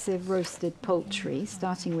impressive roasted poultry,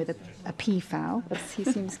 starting with a peafowl, but he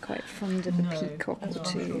seems quite fond of a peacock or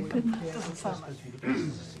two.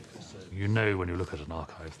 You know when you look at an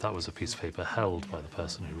archive, that was a piece of paper held by the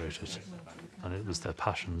person who wrote it. And it was their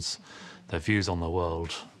passions, their views on the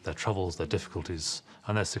world, their troubles, their difficulties,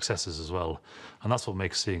 and their successes as well. And that's what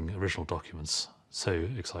makes seeing original documents so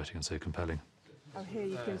exciting and so compelling. Oh, here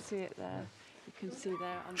you can see it there. You can see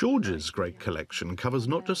there. George's great collection covers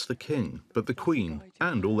not just the king, but the Queen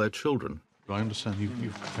and all their children. I understand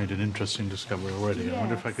you've made an interesting discovery already. I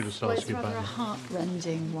wonder if I could just ask you about It's rather a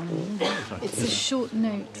heart-rending one. Exactly. It's a short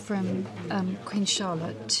note from Queen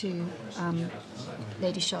Charlotte to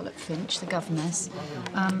Lady Charlotte Finch, the governess,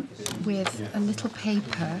 with a little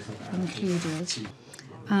paper included,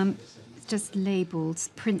 just labelled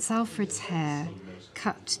Prince Alfred's hair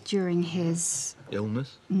cut during his...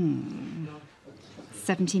 Illness?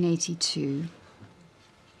 1782.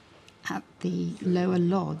 At the Lower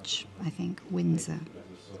Lodge, I think, Windsor.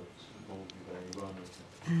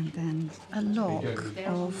 And then a lock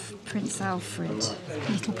of Prince Alfred,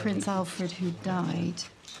 little Prince Alfred who died.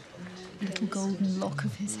 A little golden lock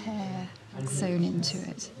of his hair sewn into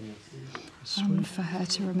it. For her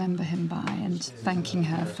to remember him by and thanking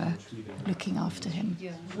her for looking after him.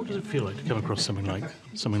 What does it feel like to come across something like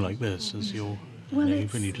this as you're Well,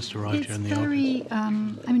 when you just arrived here in the very, I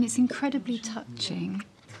mean, it's incredibly touching,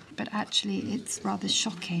 but actually it's rather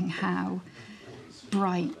shocking how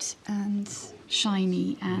bright and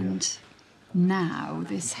shiny and now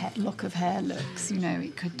this lock of hair looks. You know,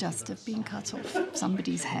 it could just have been cut off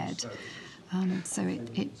somebody's head. So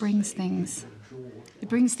it brings things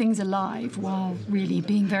alive while really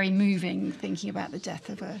being very moving, thinking about the death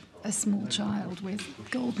of a small child with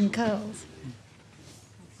golden curls.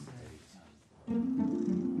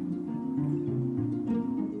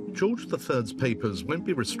 George III's papers won't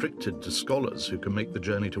be restricted to scholars who can make the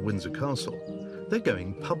journey to Windsor Castle. They're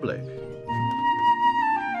going public.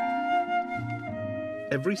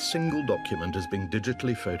 Every single document is being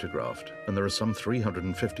digitally photographed, and there are some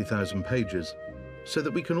 350,000 pages, so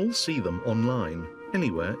that we can all see them online,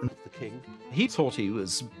 anywhere. The king, he thought he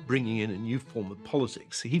was bringing in a new form of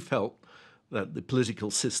politics. He felt that the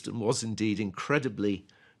political system was indeed incredibly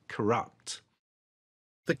corrupt.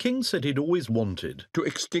 The king said he'd always wanted to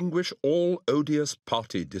extinguish all odious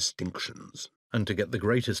party distinctions and to get the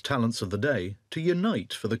greatest talents of the day to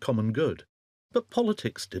unite for the common good. But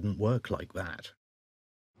politics didn't work like that.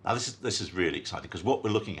 Now this is really exciting, because what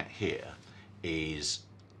we're looking at here is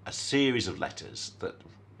a series of letters that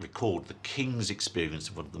record the king's experience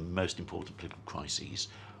of one of the most important political crises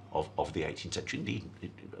of the 18th century, indeed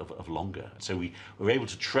of longer. So we were able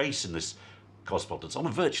to trace in this correspondence on a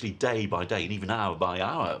virtually day-by-day and even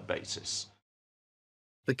hour-by-hour basis.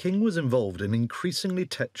 The king was involved in increasingly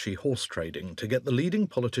tetchy horse trading to get the leading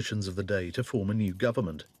politicians of the day to form a new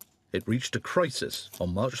government. It reached a crisis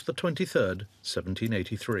on March the 23rd,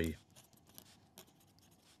 1783.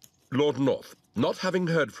 Lord North, not having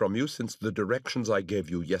heard from you since the directions I gave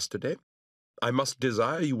you yesterday, I must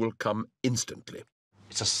desire you will come instantly.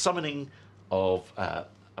 It's a summoning of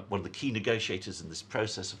one of the key negotiators in this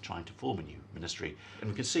process of trying to form a new ministry. And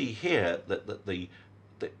we can see here that the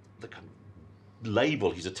kind of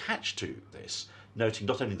label he's attached to this, noting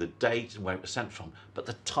not only the date and where it was sent from, but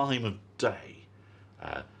the time of day,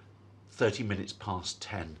 30 minutes past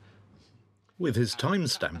 10. With his time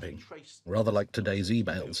stamping, rather like today's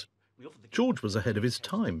emails, George was ahead of his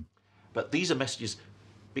time. But these are messages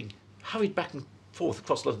being hurried back and forth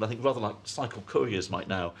across London, I think rather like cycle couriers might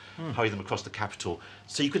now hurry them across the capital.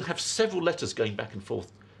 So you can have several letters going back and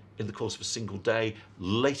forth in the course of a single day,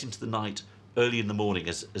 late into the night, early in the morning,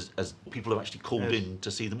 as people have actually called in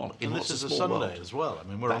to see them on. And this is a Sunday as well. I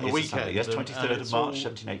mean, we're on the weekend. Yes, 23rd of March,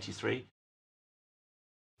 1783.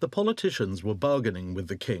 The politicians were bargaining with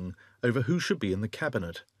the king over who should be in the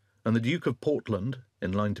cabinet, and the Duke of Portland,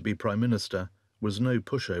 in line to be Prime Minister, was no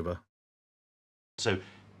pushover. So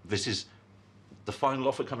this is the final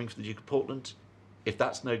offer coming from the Duke of Portland. If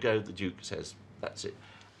that's no go, the Duke says that's it.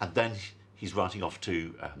 And then he's writing off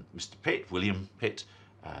to Mr. Pitt, William Pitt,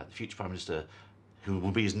 the future Prime Minister, who will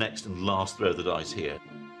be his next and last throw of the dice here.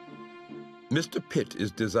 Mr. Pitt is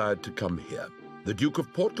desired to come here. The Duke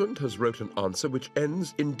of Portland has wrote an answer which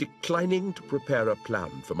ends in declining to prepare a plan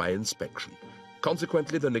for my inspection.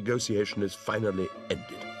 Consequently, the negotiation is finally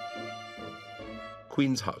ended.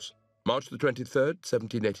 Queen's House, March the 23rd,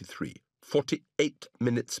 1783. 48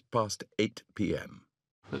 minutes past 8 p.m.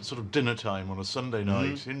 It's sort of dinner time on a Sunday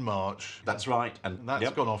night in March. That's right. And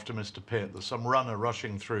that's gone off to Mr. Pitt. There's some runner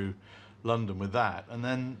rushing through London with that. And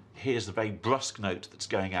then here's the very brusque note that's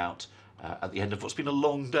going out at the end of what's been a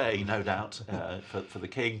long day, no doubt, for the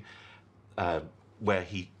King, where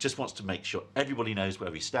he just wants to make sure everybody knows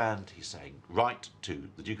where we stand. He's saying, right to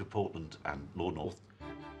the Duke of Portland and Lord North.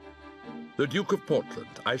 The Duke of Portland,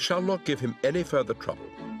 I shall not give him any further trouble.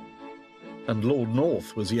 And Lord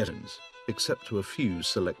North was yet, except to a few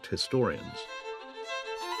select historians.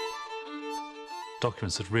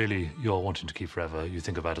 Documents that really you're wanting to keep forever, you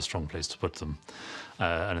think about a strong place to put them.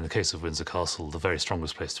 And in the case of Windsor Castle, the very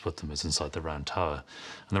strongest place to put them is inside the Round Tower.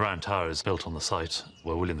 And the Round Tower is built on the site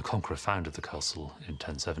where William the Conqueror founded the castle in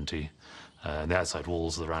 1070. And the outside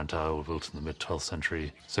walls of the Round Tower were built in the mid-12th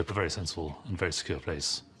century. So a very sensible and very secure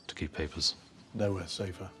place to keep papers. Nowhere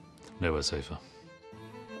safer. Nowhere safer.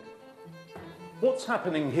 What's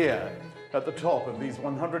happening here at the top of these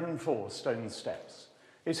 104 stone steps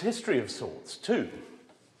is history of sorts, too.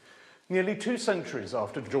 Nearly 2 centuries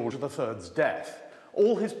after George III's death,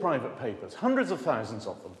 all his private papers, hundreds of thousands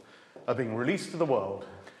of them, are being released to the world.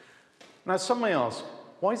 Now, some may ask,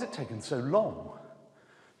 why has it taken so long?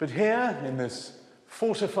 But here, in this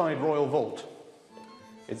fortified royal vault,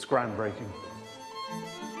 it's groundbreaking.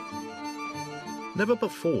 Never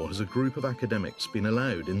before has a group of academics been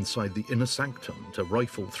allowed inside the inner sanctum to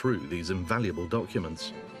rifle through these invaluable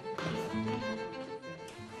documents.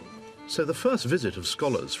 So the first visit of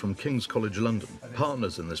scholars from King's College London,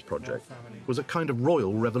 partners in this project, was a kind of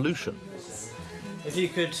royal revolution. If you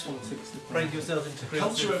could break yourself into groups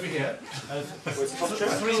Culture over here.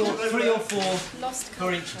 Three or four lost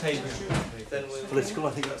for each table. Political,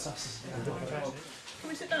 I think that's us. Can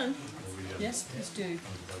we sit down? Yes, please do.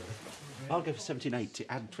 I'll go for 1780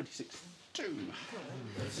 and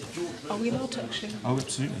 26.2. Are we allowed to actually? Oh,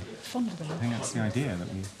 absolutely. Fondle them. I think that's the idea that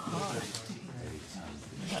we.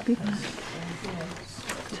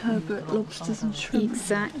 Turbot, lobsters and shrimp.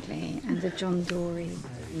 Exactly, and the John Dory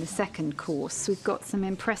in the second course. We've got some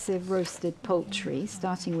impressive roasted poultry,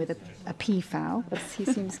 starting with a peafowl, but he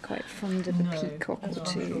seems quite fond of a peacock or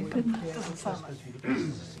two.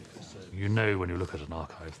 You know when you look at an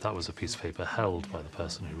archive, that was a piece of paper held by the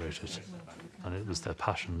person who wrote it. And it was their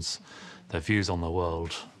passions, their views on the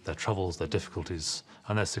world, their troubles, their difficulties,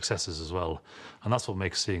 and their successes as well. And that's what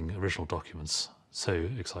makes seeing original documents so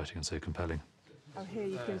exciting and so compelling. Oh, here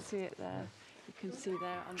you can see it there. You can see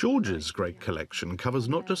there. George's great collection covers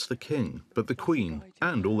not just the King, but the Queen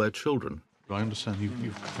and all their children. I understand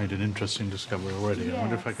you've made an interesting discovery already. Yes. I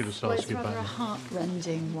wonder if I could just ask you about It's rather a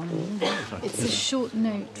heart-rending one. Exactly. It's a short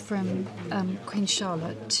note from Queen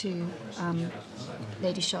Charlotte to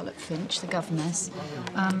Lady Charlotte Finch, the governess,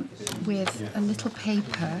 with a little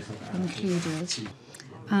paper included,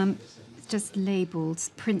 just labelled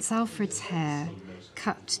Prince Alfred's hair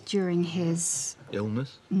cut during his...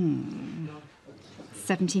 illness?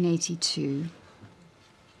 1782.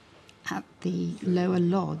 At the Lower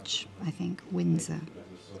Lodge, I think, Windsor.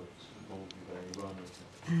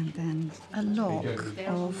 And then a lock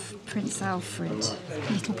of Prince Alfred,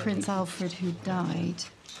 little Prince Alfred who died.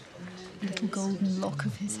 A little golden lock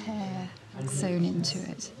of his hair sewn into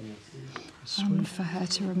it for her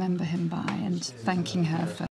to remember him by, and thanking her for